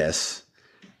tweeted this,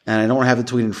 and I don't have the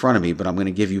tweet in front of me, but I'm going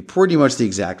to give you pretty much the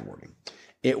exact wording.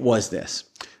 It was this.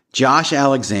 Josh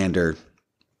Alexander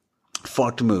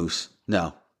fucked Moose.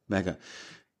 No, back up.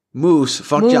 Moose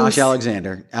fucked Josh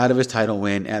Alexander out of his title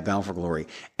win at Bound for Glory.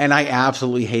 And I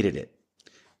absolutely hated it.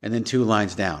 And then 2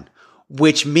 lines down,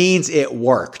 which means it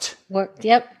worked. Worked,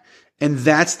 yep. And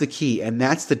that's the key, and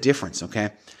that's the difference,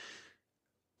 okay?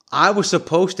 I was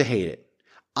supposed to hate it.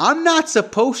 I'm not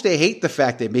supposed to hate the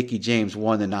fact that Mickie James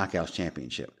won the Knockouts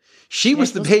Championship. She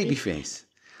was the babyface.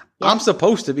 Yeah. I'm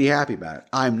supposed to be happy about it.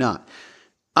 I'm not.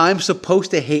 I'm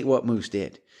supposed to hate what Moose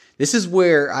did. This is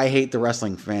where I hate the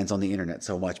wrestling fans on the internet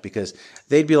so much, because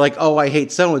they'd be like, oh, I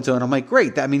hate so-and-so. And I'm like,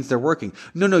 great, that means they're working.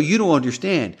 No, you don't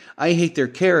understand. I hate their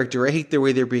character. I hate the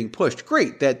way they're being pushed.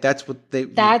 Great, that's what they're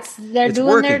doing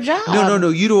working. Their job. No,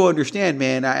 you don't understand,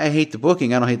 man. I hate the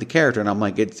booking. I don't hate the character. And I'm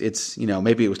like, it's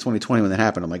maybe it was 2020 when that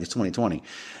happened. I'm like, it's 2020.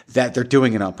 That they're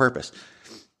doing it on purpose.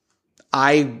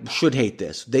 I should hate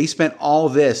this. They spent all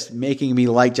this making me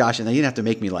like Josh, and they didn't have to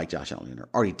make me like Josh Alexander.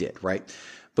 Already did, right?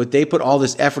 But they put all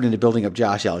this effort into building up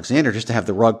Josh Alexander just to have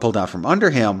the rug pulled out from under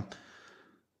him.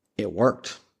 It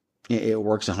worked. It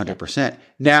works 100%.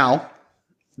 Now,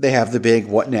 they have the big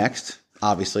what next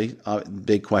obviously,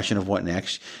 big question of what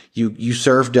next. You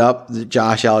served up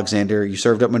Josh Alexander, you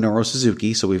served up Minoru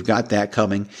Suzuki, so we've got that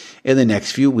coming in the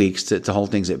next few weeks to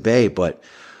hold things at bay. But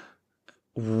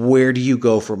where do you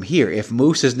go from here? If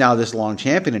Moose is now this long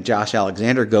champion and Josh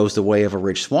Alexander goes the way of a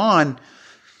Rich Swann,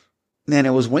 then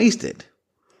it was wasted.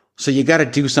 So you got to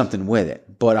do something with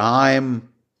it. But I'm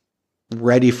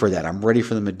ready for that. I'm ready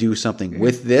for them to do something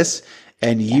with this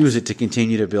and use it to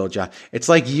continue to build Josh. It's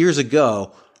like years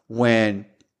ago when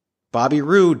Bobby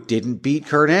Roode didn't beat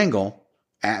Kurt Angle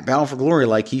at Bound for Glory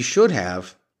like he should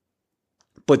have.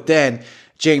 But then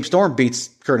James Storm beats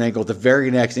Kurt Angle the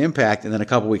very next Impact, and then a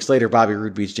couple weeks later, Bobby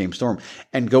Roode beats James Storm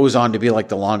and goes on to be like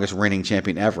the longest reigning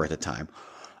champion ever at the time.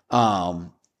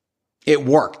 It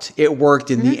worked. It worked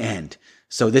in the end.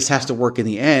 So this has to work in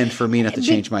the end for me not to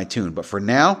change my tune. But for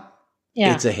now,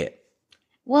 it's a hit.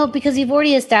 Well, because you've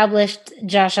already established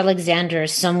Josh Alexander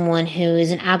as someone who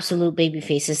is an absolute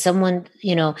babyface, as someone,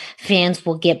 fans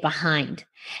will get behind.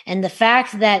 And the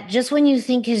fact that just when you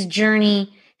think his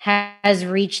journey has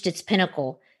reached its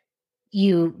pinnacle,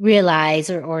 you realize,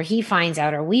 or he finds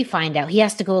out, or we find out, he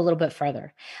has to go a little bit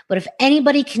further. But if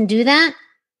anybody can do that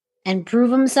and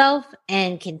prove himself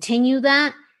and continue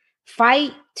that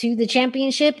fight to the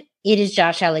championship, it is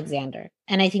Josh Alexander.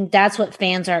 And I think that's what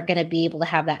fans are going to be able to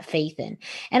have that faith in.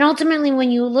 And ultimately,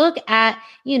 when you look at,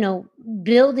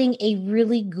 building a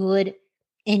really good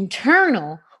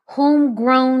internal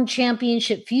homegrown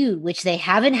championship feud, which they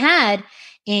haven't had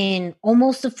in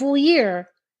almost a full year,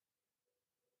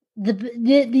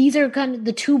 these are kind of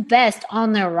the two best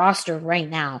on their roster right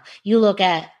now. You look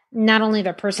at not only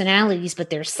their personalities, but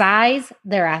their size,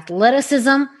 their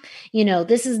athleticism.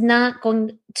 This is not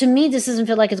going to me. This doesn't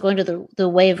feel like it's going to the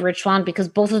way of Rich Swann, because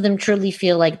both of them truly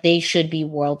feel like they should be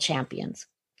world champions.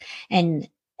 And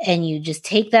you just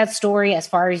take that story as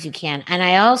far as you can. And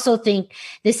I also think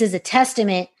this is a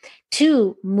testament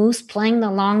to Moose playing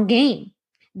the long game,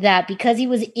 that because he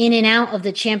was in and out of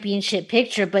the championship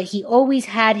picture, but he always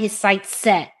had his sights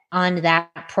set on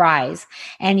that prize,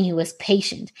 and he was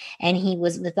patient and he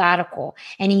was methodical,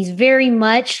 and he's very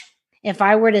much, if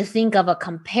I were to think of a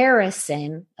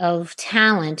comparison of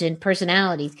talent and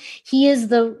personalities, he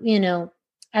is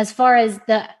as far as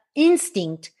the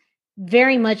instinct,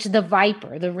 very much the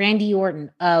Viper, the Randy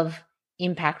Orton of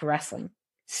Impact Wrestling.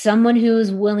 Someone who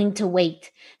is willing to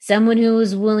wait, someone who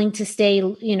is willing to stay,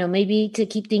 maybe to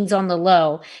keep things on the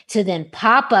low, to then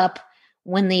pop up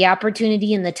when the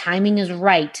opportunity and the timing is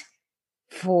right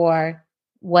for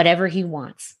whatever he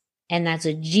wants. And that's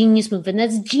a genius move. And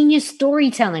that's genius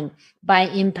storytelling by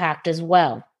Impact as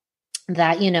well.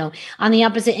 That, on the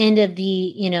opposite end of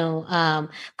the,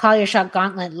 Collier Shot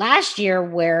Gauntlet last year,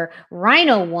 where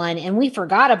Rhino won and we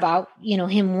forgot about,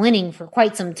 him winning for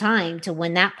quite some time, to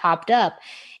when that popped up,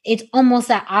 it's almost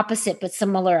that opposite but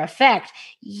similar effect.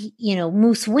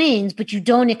 Moose wins, but you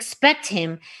don't expect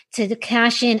him to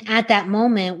cash in at that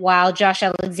moment while Josh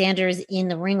Alexander is in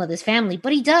the ring with his family,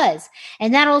 but he does.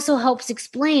 And that also helps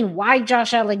explain why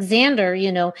Josh Alexander,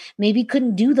 maybe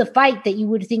couldn't do the fight that you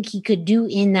would think he could do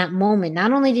in that moment.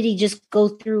 Not only did he just go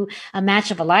through a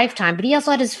match of a lifetime, but he also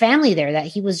had his family there that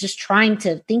he was just trying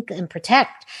to think and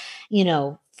protect,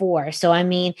 for. So, I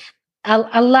mean,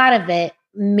 a lot of it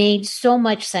made so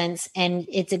much sense. And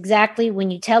it's exactly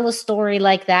when you tell a story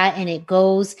like that and it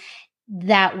goes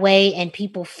that way and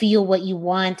people feel what you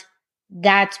want,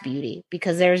 that's beauty,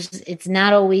 because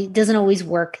doesn't always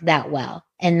work that well.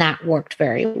 And that worked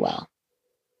very well.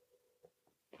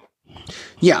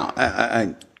 Yeah,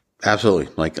 I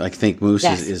absolutely. I think Moose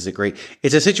is a great,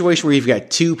 it's a situation where you've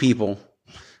got two people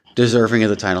deserving of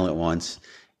the title at once.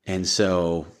 And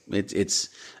so it's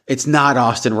not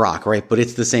Austin Rock, right? But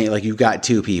it's the same. Like, you've got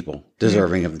two people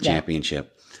deserving of the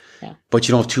championship, but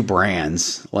you don't have two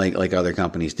brands like other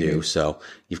companies do. So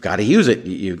you've got to use it.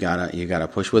 You gotta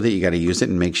push with it. You got to use it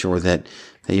and make sure that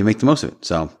you make the most of it.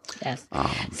 So,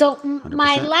 so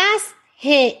my last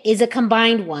hit is a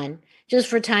combined one, just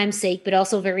for time's sake, but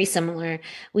also very similar.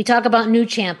 We talk about new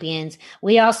champions.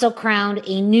 We also crowned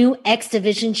a new X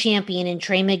Division champion in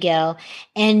Trey Miguel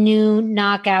and new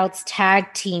Knockouts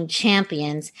tag team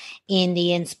champions in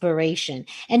The Inspiration.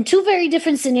 And two very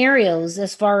different scenarios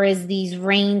as far as these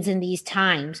reigns and these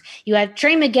times. You have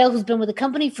Trey Miguel, who's been with the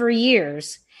company for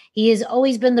years. He has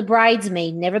always been the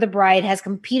bridesmaid, never the bride, has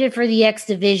competed for the X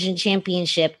Division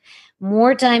championship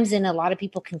more times than a lot of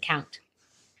people can count,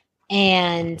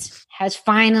 and has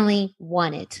finally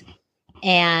won it.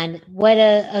 And what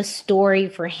a story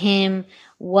for him.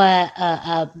 What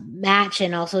a match.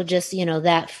 And also just,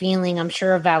 that feeling, I'm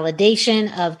sure, of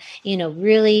validation of,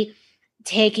 really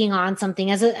taking on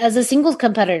something as a singles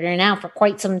competitor now for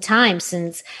quite some time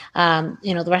since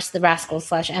the rest of the Rascals /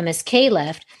 MSK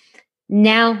left.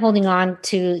 Now holding on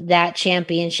to that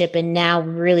championship and now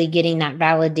really getting that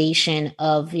validation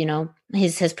of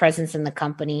his presence in the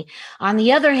company. On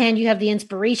the other hand, you have the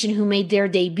Inspiration, who made their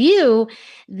debut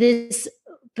this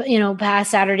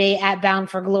past Saturday at Bound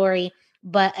for Glory,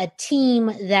 but a team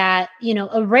that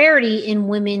a rarity in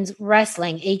women's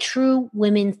wrestling, a true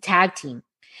women's tag team.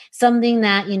 Something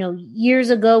that, years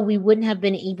ago we wouldn't have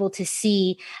been able to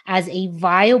see as a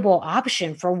viable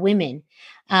option for women.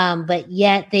 But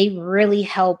yet they really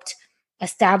helped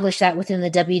establish that within the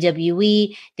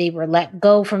WWE. They were let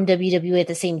go from WWE at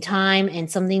the same time. And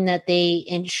something that they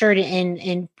ensured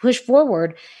and pushed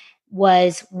forward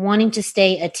was wanting to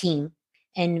stay a team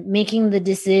and making the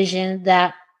decision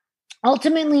that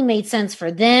ultimately made sense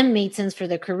for them, made sense for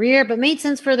their career, but made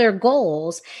sense for their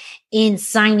goals in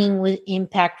signing with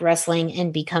Impact Wrestling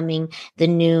and becoming the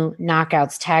new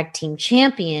Knockouts Tag Team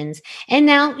Champions. And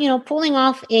now, pulling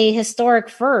off a historic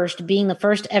first, being the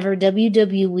first ever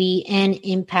WWE and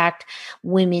Impact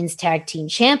Women's Tag Team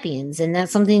Champions. And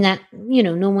that's something that,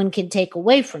 no one can take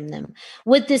away from them.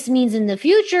 What this means in the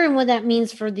future and what that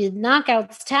means for the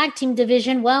Knockouts Tag Team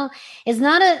division, well, it's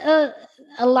not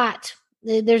a lot.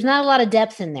 There's not a lot of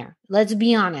depth in there. Let's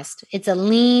be honest. It's a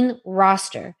lean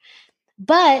roster.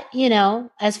 But,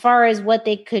 as far as what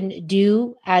they could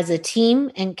do as a team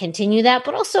and continue that,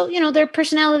 but also, their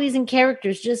personalities and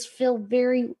characters just feel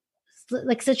very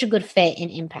like such a good fit in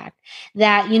Impact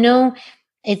that,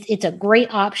 it's a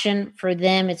great option for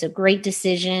them. It's a great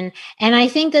decision. And I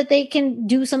think that they can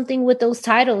do something with those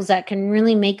titles that can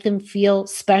really make them feel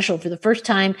special for the first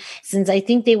time since I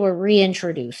think they were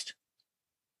reintroduced.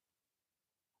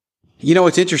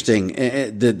 It's interesting.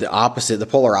 The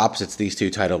polar opposites these two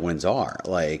title wins are.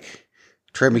 Like,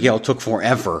 Trey Miguel took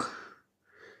forever,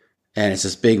 and it's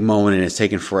this big moment, and it's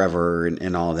taken forever,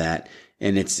 and all that.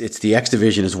 And it's the X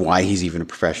Division is why he's even a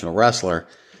professional wrestler.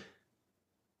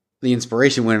 The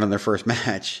Inspiration win on their first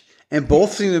match, and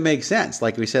both seem to make sense.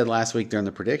 Like we said last week during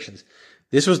the predictions,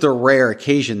 this was the rare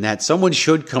occasion that someone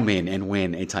should come in and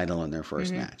win a title in their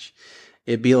first match.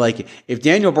 It'd be like if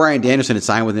Daniel Bryan Danielson had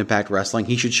signed with Impact Wrestling,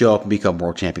 he should show up and become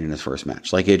world champion in his first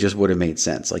match. Like, it just would have made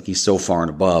sense. Like, he's so far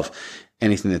and above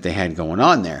anything that they had going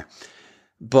on there.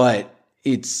 But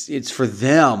it's for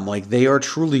them, like, they are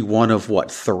truly one of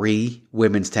 3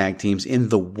 women's tag teams in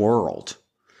the world.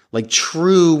 Like,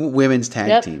 true women's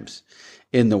tag teams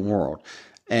in the world.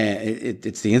 And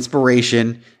it's the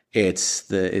Inspiration. It's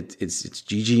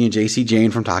Gigi and JC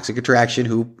Jane from Toxic Attraction,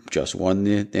 who just won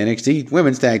the NXT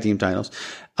Women's Tag Team titles,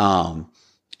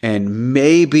 and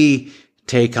maybe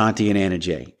Tay Conti and Anna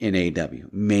Jay in AEW.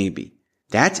 Maybe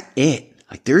that's it.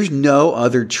 Like, there's no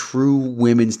other true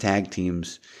women's tag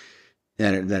teams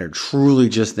that are truly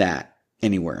just that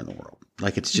anywhere in the world.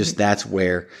 Like, it's just that's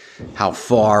how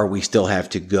far we still have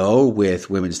to go with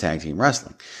women's tag team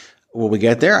wrestling. Will we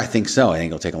get there? I think so. I think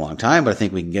it'll take a long time, but I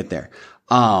think we can get there.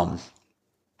 But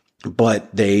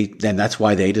that's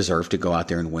why they deserve to go out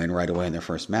there and win right away in their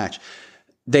first match.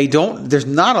 There's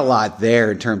not a lot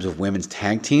there in terms of women's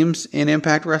tag teams in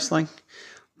Impact Wrestling,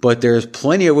 but there's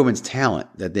plenty of women's talent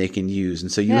that they can use.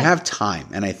 And so you have time,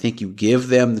 and I think you give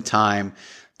them the time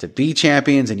to be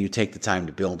champions and you take the time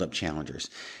to build up challengers.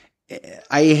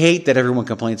 I hate that everyone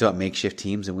complains about makeshift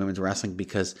teams in women's wrestling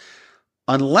because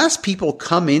unless people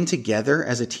come in together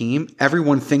as a team,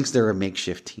 everyone thinks they're a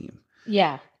makeshift team.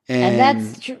 Yeah. And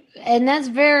that's true. And that's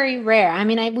very rare. I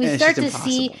mean, we start to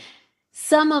see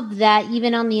some of that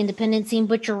even on the independent scene,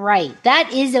 but you're right.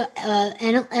 That is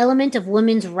an element of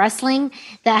women's wrestling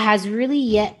that has really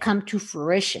yet come to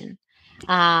fruition.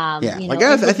 I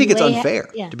think it's unfair,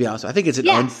 to be honest. I think it's an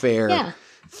unfair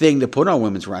thing to put on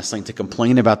women's wrestling to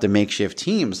complain about the makeshift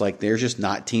teams. Like, there's just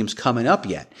not teams coming up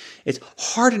yet. It's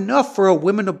hard enough for a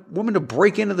woman to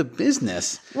break into the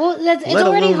business. Well, it's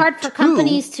already hard for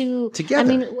companies together. I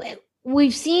mean,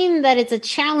 we've seen that it's a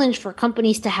challenge for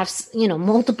companies to have,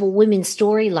 multiple women's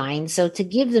storylines. So to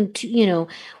give them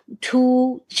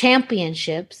two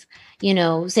championships,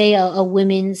 say a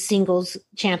women's singles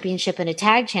championship and a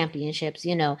tag championships,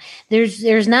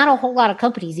 there's not a whole lot of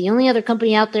companies. The only other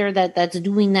company out there that's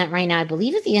doing that right now, I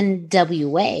believe, is the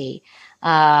NWA,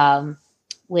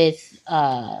 with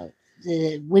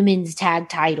the women's tag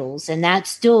titles. And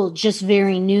that's still just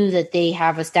very new that they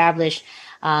have established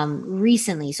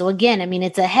recently. So again, I mean,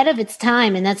 it's ahead of its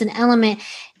time, and that's an element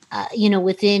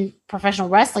within professional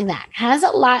wrestling that has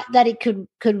a lot that it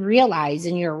could realize.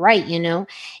 And you're right,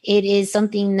 it is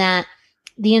something that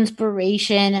the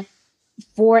Inspiration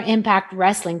for Impact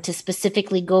Wrestling to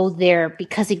specifically go there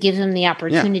because it gives them the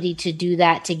opportunity to do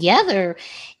that together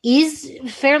is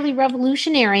fairly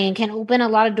revolutionary and can open a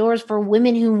lot of doors for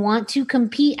women who want to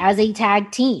compete as a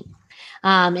tag team.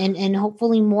 And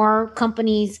hopefully more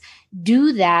companies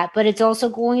do that, but it's also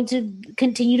going to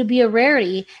continue to be a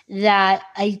rarity that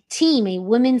a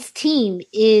women's team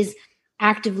is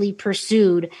actively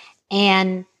pursued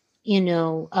and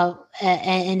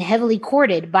and heavily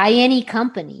courted by any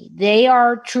company. They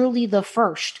are truly the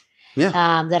first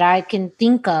that I can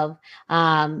think of.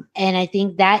 And I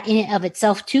think that in and of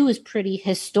itself too is pretty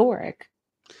historic.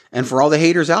 And for all the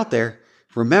haters out there,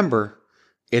 remember,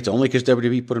 it's only because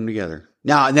WWE put them together.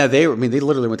 Now they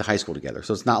literally went to high school together.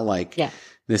 So it's not like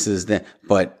this is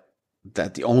but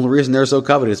that the only reason they're so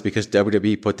coveted is because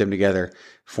WWE put them together,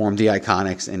 formed the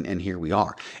Iconics, and here we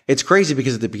are. It's crazy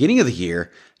because at the beginning of the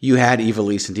year, you had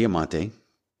Ivelisse and Diamante.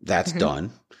 That's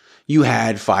done. You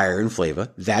had Fire and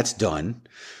Flava. That's done.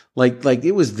 Like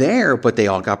it was there, but they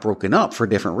all got broken up for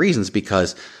different reasons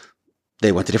because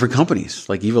they went to different companies.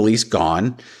 Like Ivelisse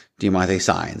gone, Diamante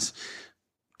signs.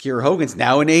 Kiera Hogan's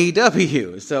now in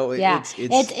AEW. So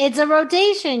it's a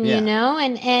rotation,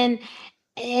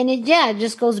 and it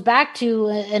just goes back to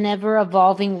an ever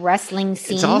evolving wrestling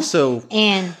scene. It's also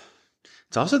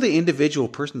the individual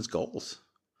person's goals.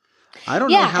 I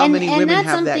don't know how many women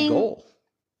have that goal.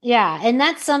 Yeah, and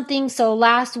that's something. So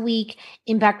last week,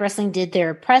 Impact Wrestling did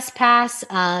their press pass,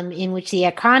 in which the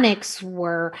Iconics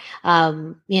were,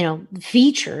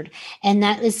 featured, and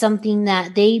that is something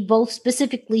that they both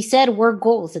specifically said were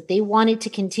goals that they wanted to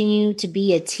continue to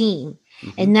be a team.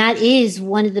 And that is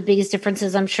one of the biggest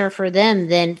differences, I'm sure, for them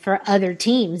than for other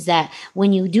teams, that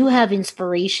when you do have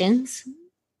inspirations,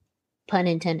 pun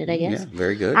intended, I guess. Yeah,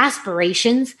 very good.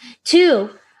 Aspirations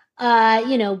to,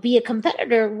 be a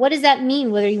competitor. What does that mean?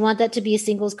 Whether you want that to be a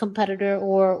singles competitor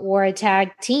or a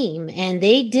tag team. And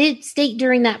they did state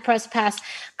during that press pass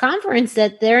conference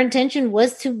that their intention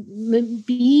was to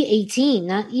be a team.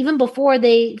 Not even before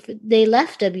they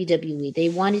left WWE, they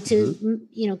wanted to,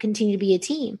 continue to be a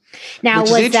team. Now, which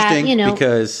was that,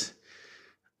 because,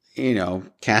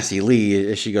 Cassie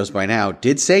Lee, as she goes by now,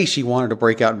 did say she wanted to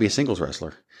break out and be a singles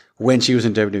wrestler when she was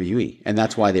in WWE. And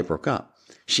that's why they broke up.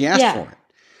 She asked for it.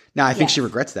 Now, I think she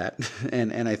regrets that,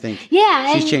 and I think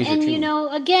she's changed her tune.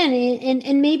 Again,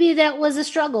 and maybe that was a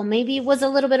struggle. Maybe it was a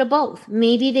little bit of both.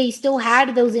 Maybe they still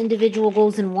had those individual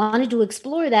goals and wanted to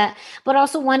explore that, but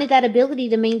also wanted that ability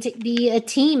to be a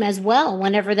team as well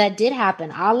whenever that did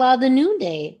happen, a la the New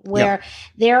Day, where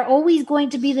they're always going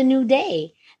to be the New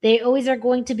Day. They always are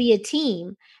going to be a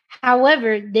team.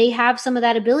 However, they have some of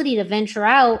that ability to venture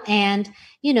out and,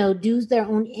 do their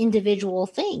own individual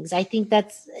things. I think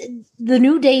that's the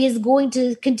New Day is going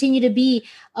to continue to be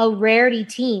a rarity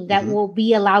team that will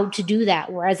be allowed to do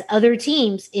that. Whereas other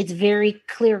teams, it's very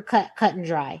clear cut and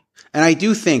dry. And I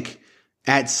do think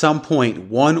at some point,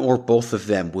 one or both of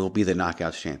them will be the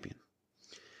Knockouts champion.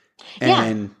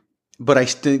 But I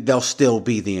think they'll still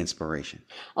be the inspiration.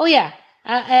 Oh, yeah.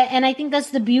 And I think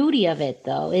that's the beauty of it,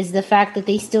 though, is the fact that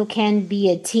they still can be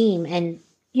a team and,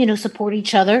 support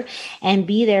each other and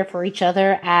be there for each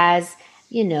other as,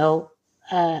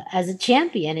 as a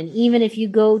champion. And even if you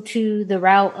go to the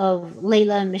route of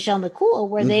Layla and Michelle McCool,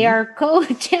 where they are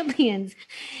co-champions,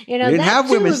 we didn't have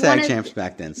women's tag champs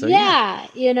back then. So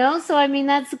so I mean,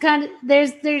 that's kind of,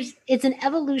 it's an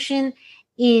evolution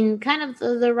in kind of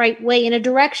the right way, in a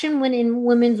direction in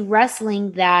women's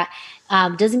wrestling that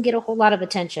doesn't get a whole lot of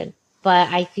attention. But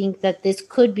I think that this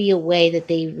could be a way that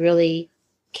they really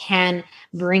can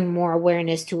bring more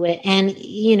awareness to it, and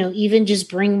even just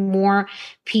bring more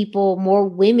people, more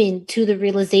women to the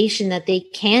realization that they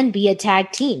can be a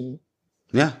tag team.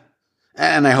 Yeah,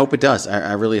 and I hope it does.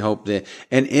 I really hope that.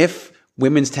 And if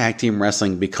women's tag team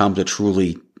wrestling becomes a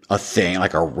thing,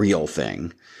 like a real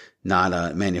thing, not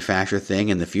a manufactured thing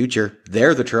in the future,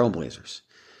 they're the trailblazers.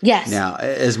 Yes. Now,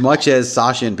 as much as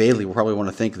Sasha and Bayley will probably want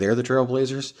to think they're the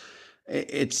trailblazers,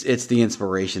 it's the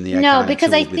inspiration, the iconic. No,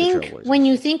 because I think when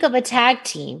you think of a tag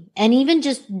team, and even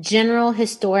just general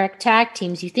historic tag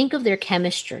teams, you think of their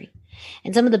chemistry.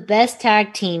 And some of the best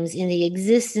tag teams in the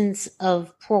existence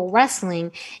of pro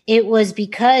wrestling, it was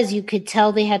because you could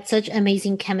tell they had such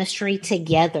amazing chemistry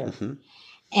together.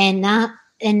 And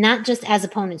not just as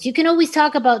opponents. You can always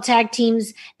talk about tag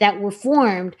teams that were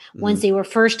formed once they were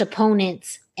first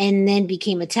opponents and then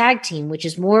became a tag team, which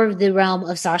is more of the realm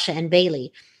of Sasha and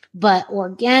Bayley. But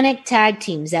organic tag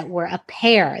teams that were a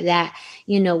pair, that,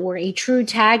 were a true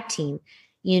tag team,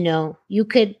 you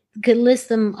could list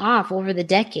them off over the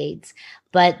decades.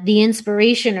 But the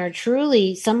inspiration are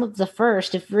truly some of the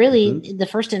first, if really the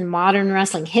first in modern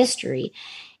wrestling history.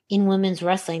 in women's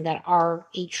wrestling that are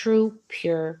a true,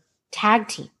 pure tag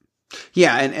team.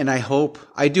 Yeah, and I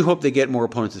do hope they get more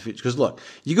opponents in the future. Because look,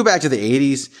 you go back to the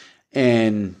 80s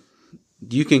and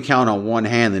you can count on one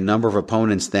hand the number of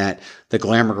opponents that the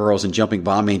Glamour Girls and Jumping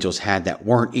Bomb Angels had that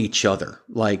weren't each other.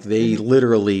 Like, they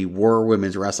literally were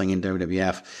women's wrestling in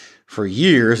WWF for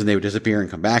years, and they would disappear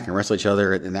and come back and wrestle each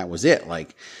other, and that was it.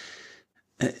 Like,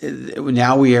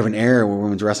 now we have an era where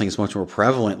women's wrestling is much more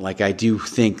prevalent. Like, I do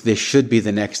think this should be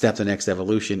the next step, the next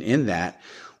evolution in that.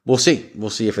 We'll see. We'll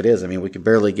see if it is. I mean, we can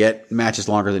barely get matches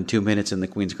longer than 2 minutes in the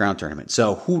Queen's Crown tournament.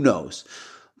 So who knows?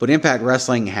 But Impact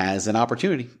Wrestling has an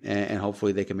opportunity, and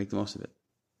hopefully they can make the most of it.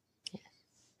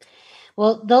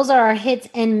 Well, those are our hits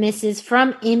and misses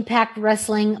from Impact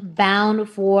Wrestling Bound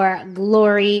for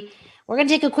Glory. We're going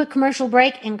to take a quick commercial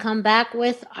break and come back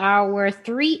with our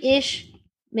 3-ish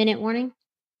minute warning.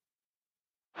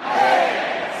 8,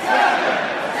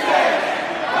 7, 6,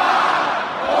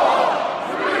 5,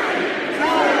 4, 3, 2,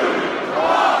 1.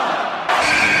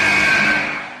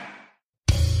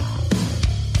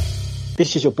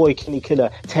 This is your boy Kenny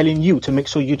Killer telling you to make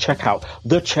sure you check out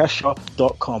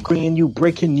thechairshot.com, bringing you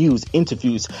breaking news,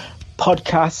 interviews,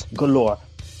 podcasts galore,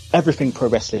 everything pro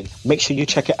wrestling. Make sure you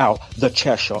check it out,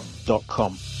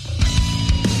 thechairshot.com.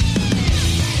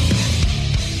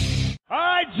 All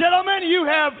right, gentlemen, you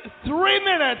have 3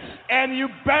 minutes, and you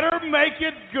better make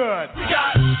it good. We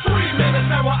got 3 minutes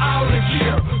and we're out of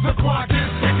here. The clock is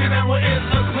ticking and we're in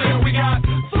the clear. We got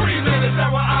 3 minutes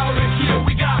and we're out of here.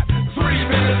 We got 3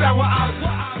 minutes and we're out.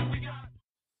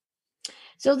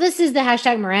 So this is the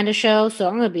hashtag Miranda show. So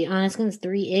I'm going to be honest, it's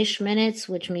 3-ish minutes,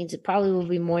 which means it probably will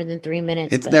be more than 3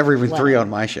 minutes. It's never even 3 on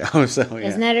my show. So yeah.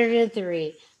 It's never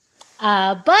 3.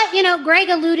 But, Greg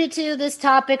alluded to this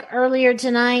topic earlier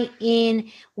tonight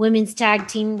in women's tag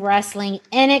team wrestling.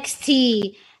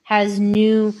 NXT has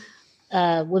new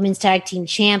women's tag team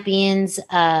champions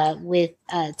with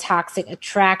Toxic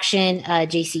Attraction,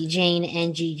 JC Jane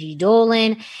and Gigi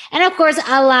Dolan. And, of course,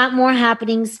 a lot more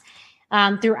happenings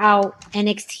throughout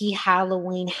NXT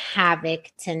Halloween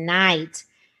Havoc tonight.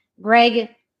 Greg,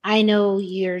 I know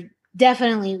you're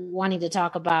definitely wanting to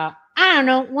talk about, I don't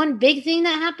know, one big thing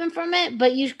that happened from it,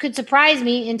 but you could surprise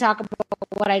me and talk about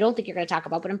what I don't think you're going to talk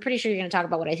about, but I'm pretty sure you're going to talk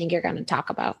about what I think you're going to talk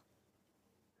about.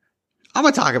 I'm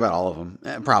going to talk about all of them,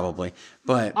 probably.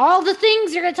 But all the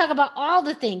things, you're going to talk about all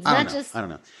the things, I don't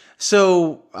know.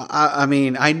 So, I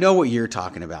mean, I know what you're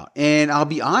talking about, and I'll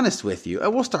be honest with you.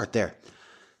 We'll start there.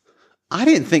 I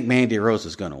didn't think Mandy Rose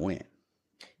was going to win.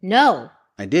 No.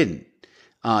 I didn't.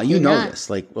 You know this.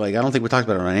 Like I don't think we talked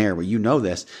about it on air, but you know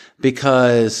this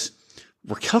because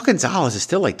Raquel Gonzalez is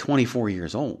still like 24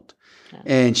 years old. Yeah.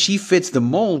 And she fits the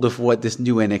mold of what this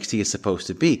new NXT is supposed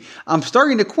to be. I'm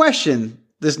starting to question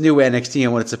this new NXT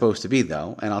and what it's supposed to be,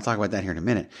 though. And I'll talk about that here in a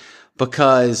minute.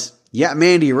 Because, yeah,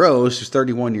 Mandy Rose, who's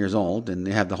 31 years old, and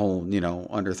they have the whole,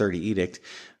 under 30 edict,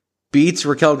 beats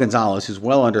Raquel Gonzalez, who's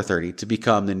well under 30, to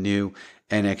become the new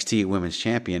NXT Women's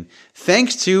Champion,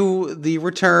 thanks to the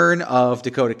return of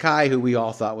Dakota Kai, who we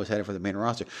all thought was headed for the main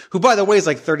roster, who, by the way, is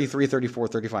like 33, 34,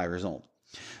 35 years old.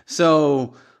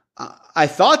 So I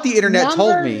thought the internet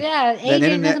told me that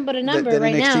AJ nothing but a number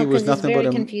right NXT now was because it's nothing very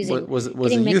but confusing. Was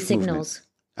getting a mixed youth signals. Movement.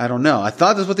 I don't know. I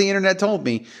thought that's what the internet told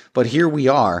me, but here we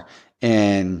are,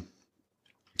 and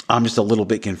I'm just a little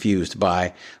bit confused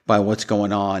by what's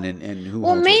going on and who.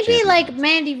 Well, maybe like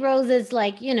Mandy Rose is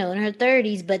like, in her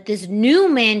 30s, but this new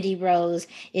Mandy Rose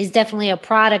is definitely a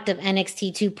product of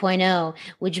NXT 2.0,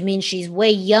 which means she's way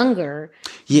younger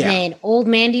than old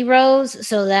Mandy Rose.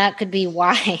 So that could be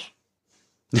why.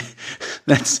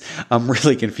 I'm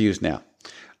really confused now.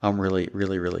 I'm really,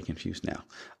 really, really confused now.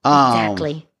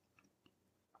 Exactly.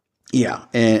 Yeah.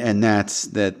 And that's.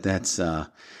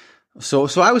 So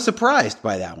I was surprised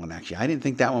by that one, actually. I didn't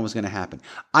think that one was going to happen.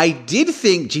 I did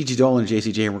think Gigi Dolan and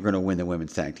JC Jane were going to win the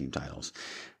women's tag team titles.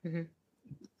 Mm-hmm.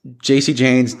 JC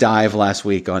Jane's dive last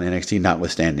week on NXT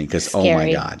notwithstanding, because, oh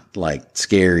my God, like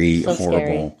scary, so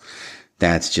horrible. Scary.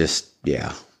 That's just,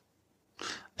 yeah.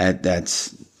 I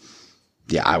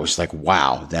was like,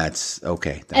 wow, that's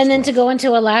okay. And then to go into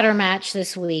a ladder match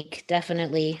this week,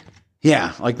 definitely.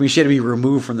 Yeah, like we should be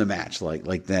removed from the match.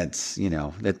 Like that's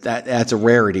that's a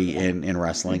rarity in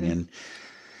wrestling, mm-hmm.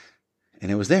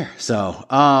 and it was there. So,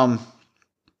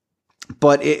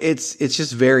 but it's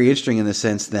just very interesting in the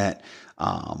sense that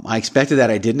I expected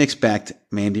that. I didn't expect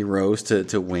Mandy Rose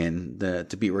to win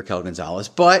to beat Raquel Gonzalez,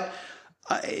 but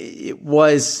it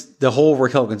was the whole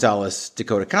Raquel Gonzalez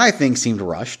Dakota Kai thing seemed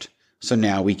rushed. So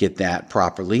now we get that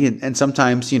properly, and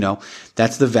sometimes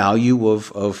that's the value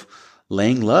of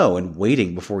laying low and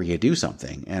waiting before you do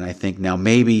something. And I think now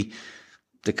maybe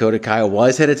Dakota Kai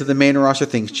was headed to the main roster.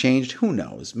 Things changed. Who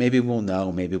knows? Maybe we'll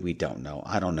know. Maybe we don't know.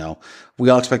 I don't know. We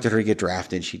all expected her to get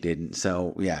drafted. She didn't.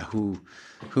 So yeah, who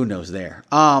knows there?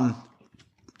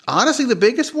 Honestly, the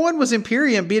biggest one was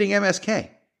Imperium beating MSK.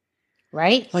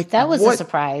 Right? Like, that was what? a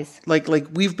surprise. Like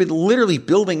we've been literally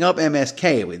building up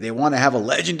MSK. They want to have a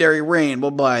legendary reign,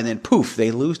 blah blah, and then poof,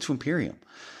 they lose to Imperium,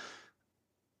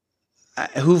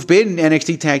 who've been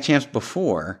NXT Tag Champs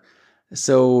before.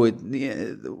 So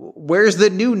where's the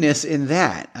newness in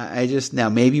that? I just, now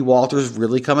maybe Walter's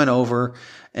really coming over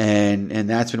and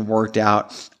that's been worked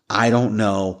out. I don't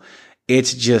know.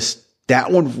 It's just, that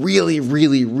one really,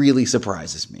 really, really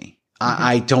surprises me.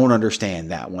 I don't understand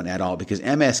that one at all, because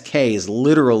MSK is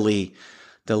literally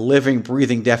the living,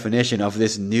 breathing definition of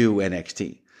this new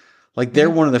NXT. Like, they're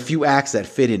one of the few acts that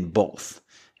fit in both.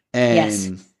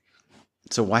 And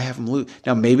so why have them lose?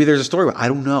 Now, maybe there's a story, but I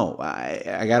don't know.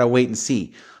 I got to wait and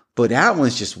see. But that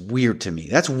one's just weird to me.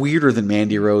 That's weirder than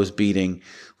Mandy Rose beating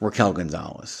Raquel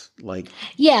Gonzalez. Like,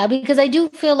 yeah, because I do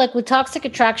feel like with Toxic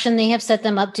Attraction, they have set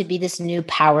them up to be this new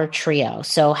power trio.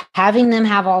 So having them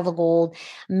have all the gold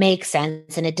makes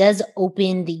sense. And it does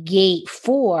open the gate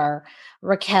for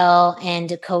Raquel and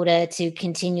Dakota to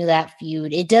continue that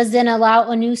feud. It does then allow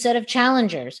a new set of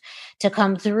challengers to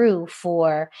come through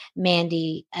for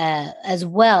Mandy as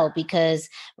well, because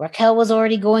Raquel was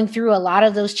already going through a lot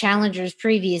of those challengers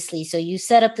previously. So you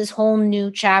set up this whole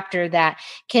new chapter that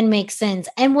can make sense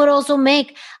and would also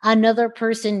make another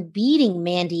person beating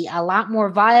Mandy a lot more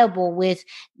viable with,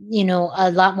 you know,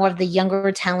 a lot more of the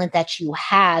younger talent that you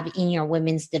have in your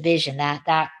women's division.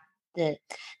 The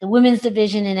women's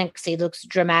division in NXT looks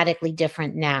dramatically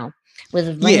different now,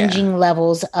 with ranging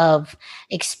levels of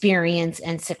experience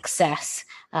and success,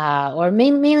 or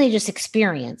mainly just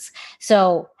experience.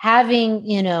 So having,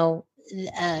 you know,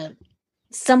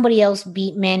 somebody else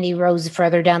beat Mandy Rose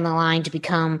further down the line to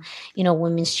become, you know,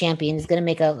 women's champion is going to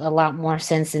make a lot more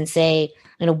sense than, say,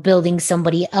 you know, building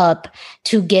somebody up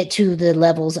to get to the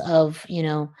levels of, you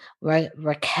know,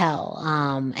 Raquel.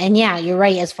 And yeah, you're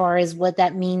right. As far as what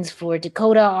that means for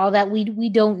Dakota, all that we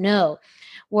don't know.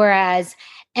 Whereas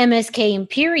MSK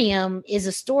Imperium is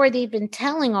a story they've been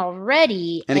telling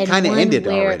already. And it kind of ended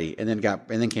already and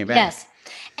then came back. Yes.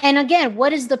 And again,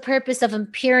 what is the purpose of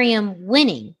Imperium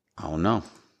winning? I don't know.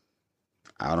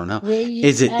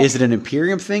 Is it an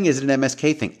Imperium thing? Is it an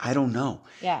MSK thing? I don't know.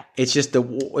 Yeah. It's just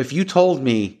if you told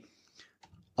me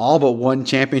all but one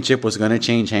championship was going to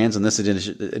change hands on this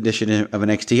edition of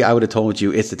NXT, I would have told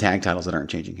you it's the tag titles that aren't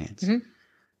changing hands. Mm-hmm.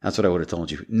 That's what I would have told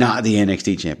you, not the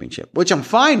NXT championship, which I'm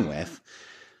fine with.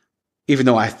 Even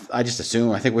though I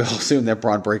think we all assumed that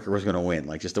Braun Breaker was going to win,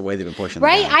 like just the way they've been pushing.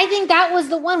 Right. I think that was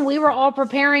the one we were all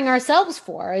preparing ourselves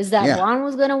for, is that Braun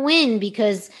was going to win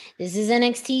because this is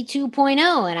NXT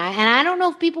 2.0. And I don't know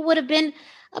if people would have been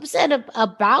upset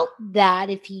about that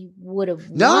if he would have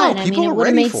won. No, people it would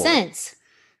have made sense.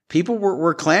 People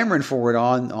were clamoring for it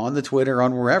on the Twitter,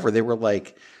 on wherever. They were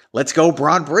like, let's go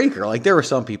Braun Breaker. Like, there were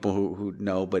some people who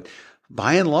know, but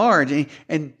by and large,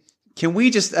 and can we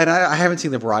just, and I haven't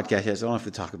seen the broadcast yet, so I don't have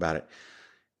to talk about it.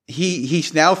 He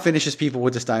now finishes people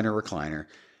with the Steiner recliner.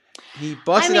 He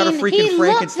busted out a freaking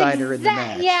Frankensteiner in the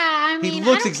match. Yeah, I mean, he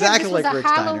looks exactly like Rick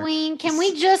Halloween. Steiner. Can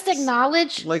we just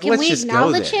acknowledge? Like, let's just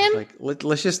acknowledge him? Like,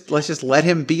 let's just let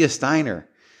him be a Steiner.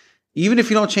 Even if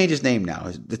you don't change his name now,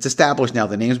 it's established now.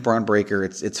 The name's Braun Breaker.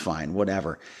 It's fine.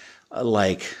 Whatever.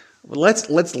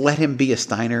 Let's let him be a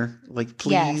Steiner, like,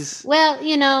 please. Yes. Well,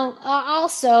 you know,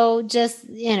 also just,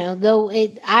 you know, though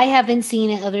I haven't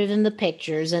seen it other than the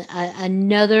pictures.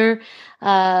 Another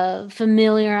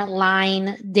familiar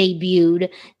line debuted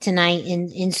tonight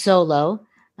in Solo,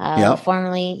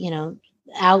 formerly, you know,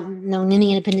 out known in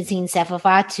the independent scene, Sefa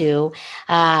Fatu,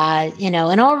 you know,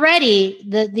 and already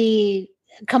the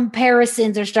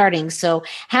comparisons are starting. So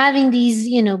having these,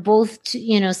 you know, both,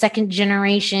 you know, second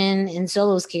generation, in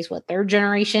Solo's case, third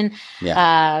generation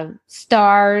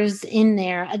stars in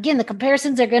there. Again, the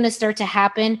comparisons are going to start to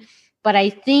happen, but I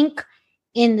think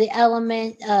in the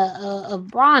element of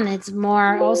Braun, it's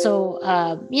more also,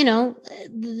 you know,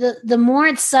 the more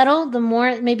it's subtle, the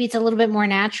more maybe it's a little bit more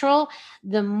natural.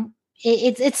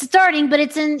 It's starting, but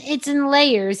it's in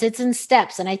layers, it's in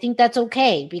steps. And I think that's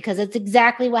okay, because it's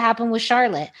exactly what happened with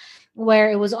Charlotte, where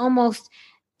it was almost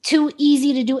too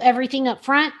easy to do everything up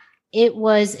front. It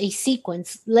was a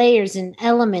sequence, layers and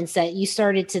elements that you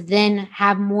started to then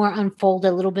have more unfold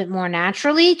a little bit more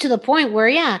naturally, to the point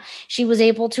where, she was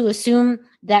able to assume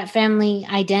that family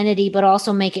identity, but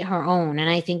also make it her own. And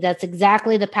I think that's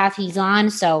exactly the path he's on.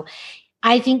 So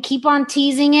I think keep on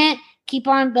teasing it.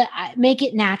 But make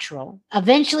it natural.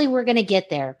 Eventually we're going to get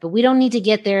there, but we don't need to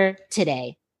get there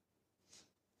today.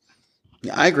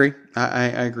 Yeah, I agree. I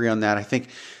agree on that. I think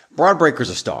Braun Breaker's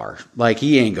a star. Like,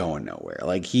 he ain't going nowhere.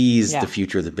 Like, he's the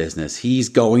future of the business. He's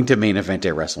going to main event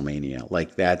at WrestleMania.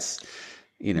 Like, that's,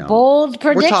 bold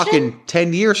prediction. We're talking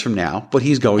 10 years from now, but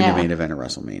he's going to main event at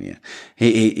WrestleMania.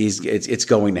 It's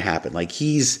going to happen. Like,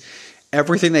 he's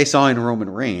everything they saw in Roman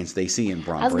Reigns, they see in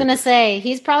Braun Breaker. I was going to say,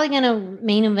 he's probably going to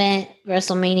main event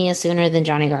WrestleMania sooner than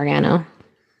Johnny Gargano.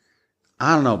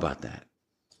 I don't know about that.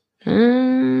 I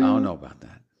don't know about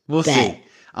that. We'll see.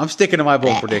 I'm sticking to my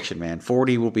bold prediction, man.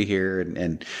 40 will be here,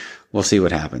 and we'll see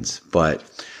what happens. But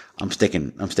I'm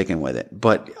sticking with it.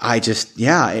 But I just,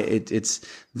 it's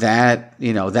that,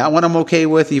 that one I'm okay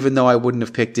with, even though I wouldn't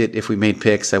have picked it if we made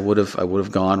picks. I would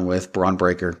have gone with Braun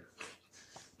Breaker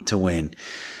to win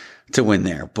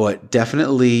there. But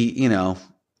definitely,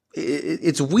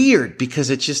 it's weird because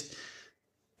it's just,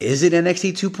 is it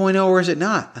NXT 2.0 or is it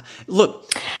not?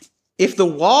 Look, if the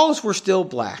walls were still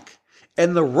black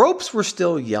and the ropes were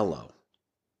still yellow,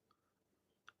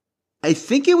 I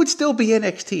think it would still be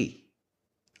NXT.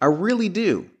 I really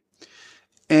do.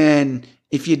 And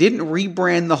if you didn't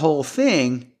rebrand the whole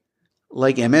thing,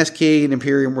 like MSK and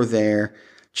Imperium were there,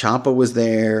 Ciampa was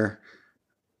there.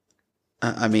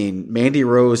 I mean, Mandy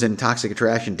Rose and Toxic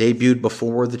Attraction debuted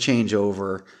before the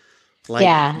changeover. Like,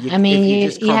 you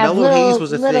have Carmelo Hayes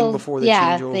was a thing before the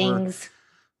changeover. Things.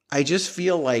 I just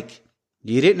feel like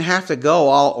you didn't have to go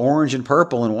all orange and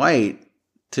purple and white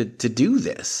to do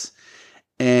this.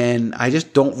 And I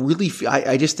just don't really feel,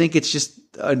 I just think it's just,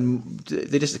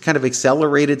 they just kind of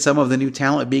accelerated some of the new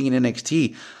talent being in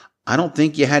NXT. I don't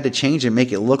think you had to change and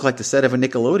make it look like the set of a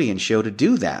Nickelodeon show to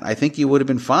do that. I think you would have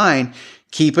been fine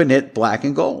keeping it black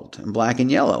and gold and black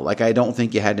and yellow. Like, I don't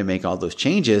think you had to make all those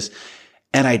changes.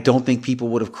 And I don't think people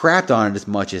would have crapped on it as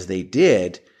much as they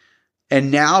did.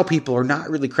 And now people are not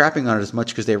really crapping on it as much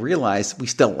because they realize we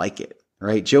still like it,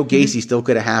 right? Joe Gacy still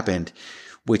could have happened,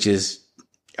 which is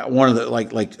one of the,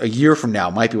 like a year from now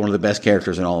might be one of the best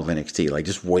characters in all of NXT. Like,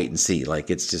 just wait and see. Like,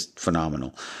 it's just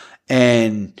phenomenal.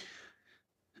 And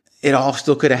it all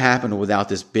still could have happened without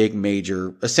this big,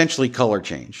 major, essentially color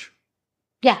change.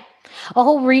 Yeah. A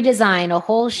whole redesign, a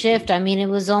whole shift. I mean, it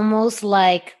was almost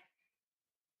like,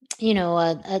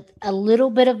 a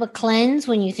little bit of a cleanse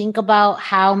when you think about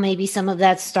how maybe some of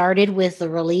that started with the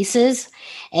releases.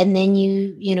 And then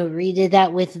you redid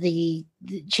that with the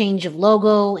change of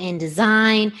logo and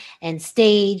design and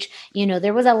stage.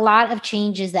 There was a lot of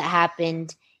changes that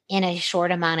happened in a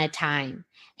short amount of time.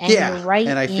 And you're right.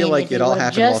 And I feel like it all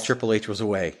happened while Triple H was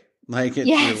away. Like,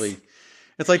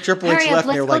 it's like Triple H left.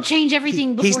 Let's go change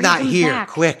everything before he's not he comes here. back.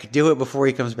 Quick, do it before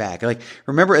he comes back. Like,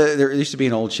 remember, there used to be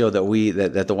an old show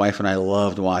that the wife and I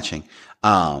loved watching.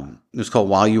 It was called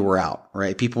While You Were Out.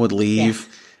 Right, people would leave.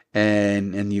 Yes.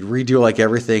 And you'd redo like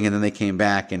everything, and then they came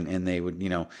back, and they would,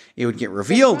 it would get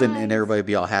revealed, and everybody would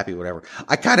be all happy, whatever.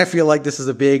 I kind of feel like this is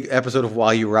a big episode of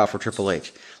While You Were Out for Triple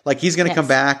H. Like, he's going to come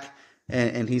back,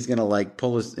 and he's going to like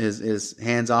pull his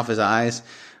hands off his eyes,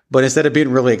 but instead of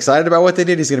being really excited about what they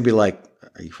did, he's going to be like,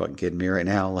 "Are you fucking kidding me right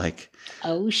now? Like,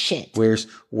 oh shit, where's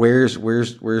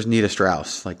Nita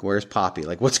Strauss? Like, where's Poppy?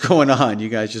 Like, what's going on? You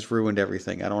guys just ruined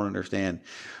everything. I don't understand."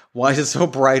 Why is it so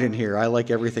bright in here? I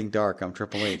like everything dark. I'm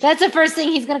Triple H. That's the first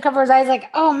thing he's going to cover his eyes like,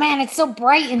 oh man, it's so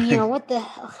bright in here. What the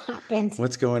hell happened?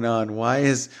 What's going on? Why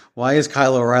is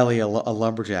Kyle O'Reilly a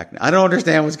lumberjack? I don't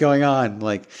understand what's going on.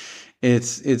 Like,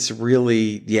 it's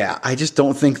really, I just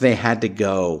don't think they had to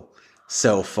go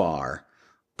so far,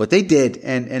 but they did.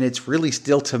 And it's really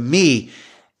still, to me,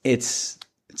 it's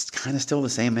kind of still the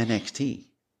same NXT.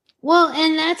 Well,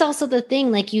 and that's also the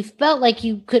thing. Like, you felt like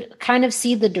you could kind of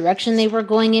see the direction they were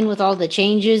going in with all the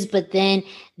changes, but then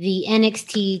the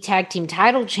NXT tag team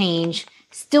title change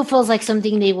still feels like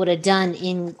something they would have done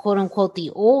in quote unquote the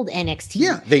old NXT.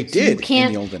 Yeah, they did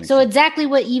in the old NXT. So exactly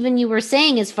what even you were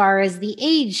saying as far as the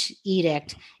age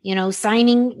edict,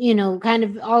 signing, kind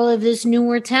of all of this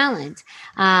newer talent,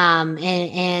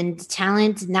 and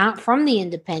talent not from the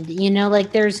independent,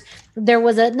 like there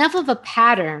was enough of a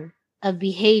pattern of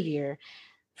behavior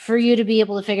for you to be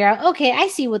able to figure out, okay, I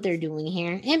see what they're doing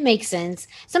here. It makes sense.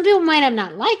 Some people might have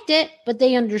not liked it, but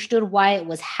they understood why it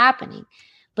was happening.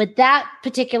 But that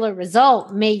particular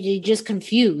result made you just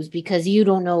confused because you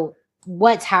don't know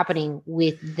what's happening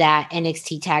with that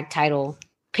NXT tag title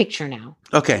picture now.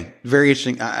 Okay, very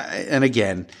interesting. And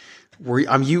again,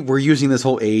 we're using this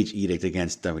whole age edict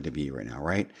against WWE right now,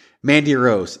 right? Mandy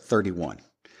Rose, 31.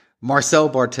 Marcel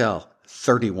Bartel,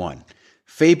 31.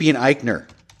 Fabian Eichner,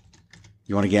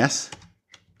 you want to guess?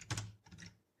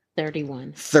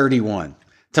 31. 31.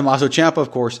 Tommaso Ciampa,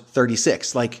 of course,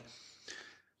 36. Like,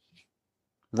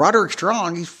 Roderick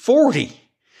Strong, he's 40.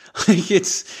 Like,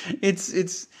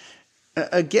 it's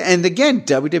Again,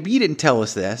 WWE didn't tell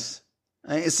us this.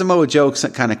 Samoa Joe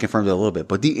kind of confirmed it a little bit,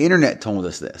 but the internet told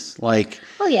us this. Like,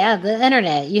 well, yeah, the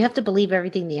internet. You have to believe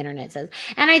everything the internet says.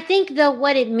 And I think, though,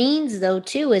 what it means, though,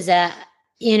 too, is that,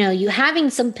 you having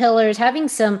some pillars, having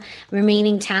some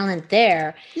remaining talent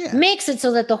there makes it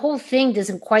so that the whole thing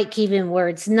doesn't quite keep in where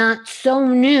it's not so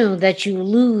new that you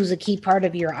lose a key part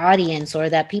of your audience or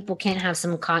that people can't have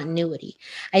some continuity.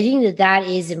 I think that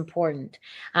is important.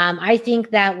 I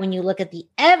think that when you look at the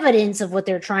evidence of what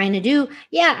they're trying to do,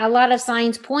 a lot of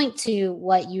signs point to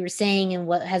what you're saying and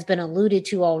what has been alluded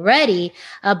to already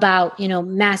about,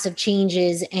 massive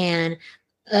changes and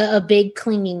a big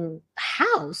clinging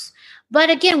house. But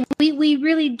again, we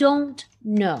really don't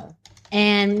know.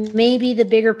 And maybe the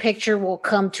bigger picture will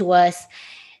come to us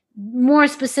more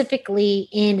specifically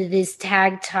in this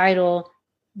tag title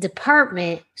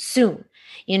department soon.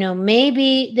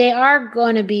 Maybe they are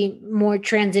going to be more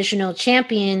transitional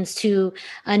champions to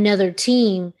another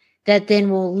team that then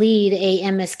will lead a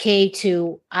MSK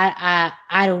to, I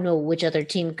don't know which other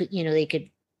team could, they could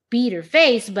beat or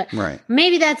face, but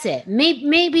maybe that's it.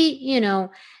 Maybe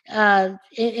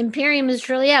Imperium is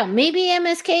truly out. Maybe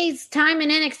MSK's time in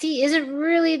NXT isn't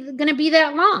really going to be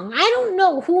that long. I don't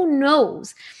know. Who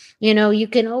knows? You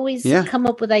can always come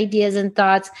up with ideas and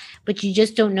thoughts, but you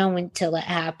just don't know until it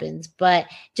happens. But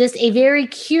just a very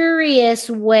curious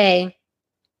way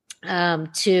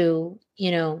to,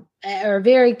 or a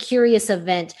very curious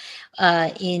event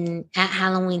at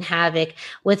Halloween Havoc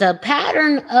with a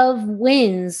pattern of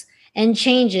wins and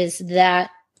changes that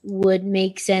would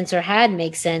make sense or had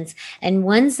make sense, and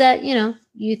ones that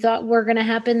you thought were going to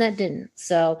happen that didn't.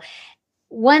 So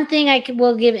one thing I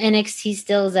will give NXT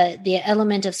still is that the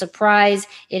element of surprise,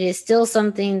 it is still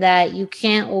something that you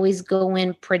can't always go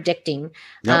in predicting.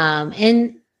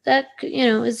 And that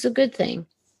is a good thing.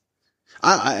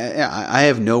 I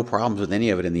have no problems with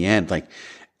any of it in the end. Like,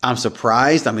 I'm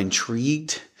surprised, I'm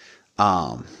intrigued.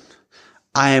 I'm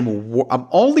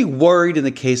only worried in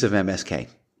the case of MSK.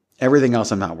 Everything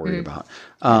else I'm not worried about.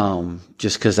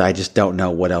 Just because I just don't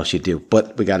know what else you do.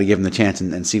 But we got to give them the chance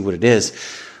and see what it is.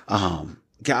 I'm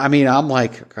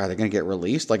like, are they going to get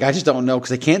released? Like, I just don't know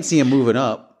because I can't see him moving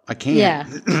up. I can't. Yeah.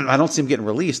 I don't see him getting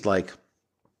released. Like,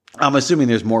 I'm assuming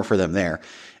there's more for them there,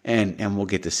 and we'll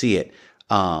get to see it.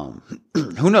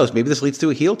 Who knows? Maybe this leads to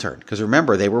a heel turn because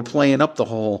remember they were playing up the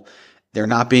whole they're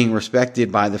not being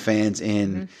respected by the fans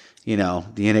in the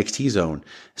NXT zone.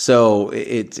 So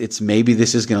it's maybe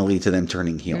this is going to lead to them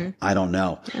turning heel. I don't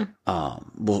know. Yeah.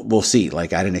 We'll see.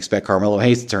 Like, I didn't expect Carmelo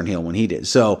Hayes to turn heel when he did.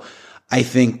 So I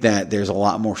think that there's a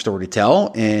lot more story to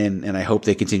tell, and I hope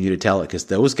they continue to tell it because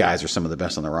those guys are some of the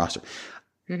best on the roster.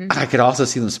 I could also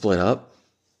see them split up.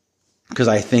 Because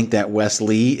I think that Wes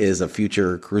Lee is a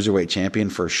future cruiserweight champion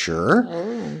for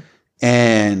sure.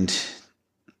 And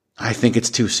I think it's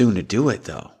too soon to do it,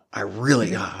 though. I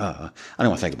really, I don't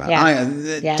want to think about it.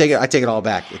 I take it all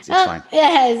back. It's fine.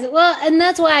 Yes. Well, and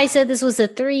that's why I said this was a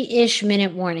 3-ish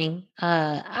minute warning.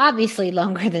 Obviously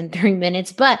longer than 3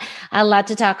 minutes, but a lot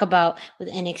to talk about with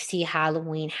NXT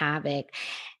Halloween Havoc.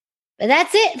 But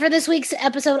that's it for this week's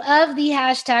episode of the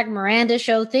Hashtag Miranda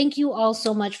Show. Thank you all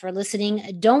so much for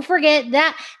listening. Don't forget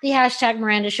that the Hashtag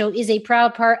Miranda Show is a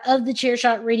proud part of the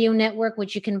Chairshot Radio Network,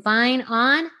 which you can find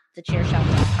on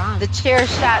thechairshot.com.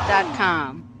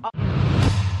 Thechairshot.com.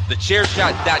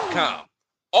 Thechairshot.com.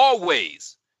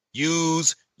 Always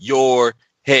use your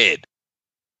head.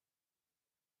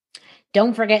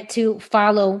 Don't forget to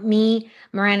follow me,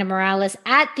 Miranda Morales,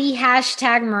 at the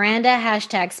Hashtag Miranda,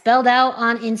 hashtag spelled out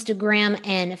on Instagram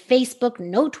and Facebook,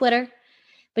 no Twitter.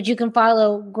 But you can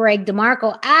follow Greg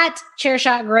DeMarco at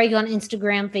Chairshot Greg on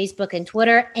Instagram, Facebook, and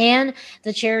Twitter, and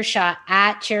the Chairshot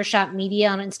at Chairshot Media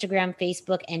on Instagram,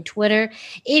 Facebook, and Twitter.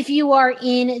 If you are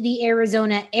in the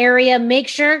Arizona area, make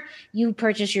sure you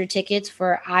purchase your tickets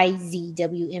for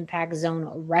IZW Impact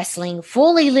Zone Wrestling,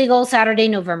 fully legal, Saturday,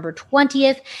 November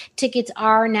 20th. Tickets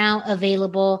are now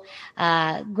available.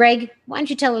 Greg, why don't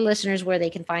you tell the listeners where they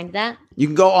can find that? You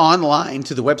can go online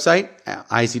to the website at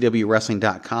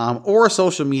izwwrestling.com or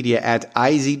social media at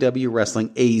IZW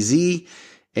Wrestling AZ.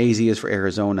 AZ is for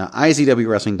Arizona.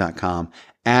 izwwrestling.com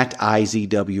at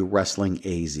IZW Wrestling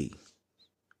AZ.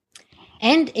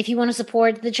 And if you want to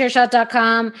support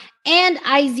thechairshot.com and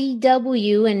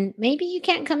IZW, and maybe you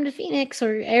can't come to Phoenix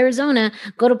or Arizona,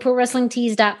 go to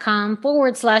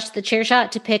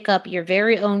prowrestlingtees.com/thechairshot to pick up your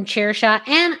very own Chairshot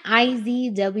and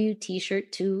IZW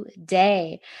t-shirt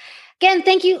today. Again,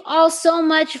 thank you all so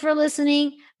much for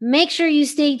listening. Make sure you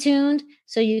stay tuned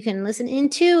so you can listen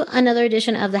into another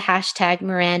edition of the Hashtag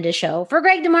Miranda Show. For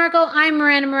Greg DeMarco, I'm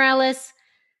Miranda Morales.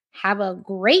 Have a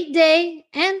great day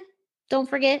and don't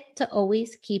forget to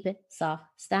always keep it soft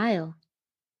style.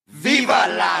 Viva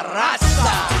la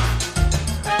raza!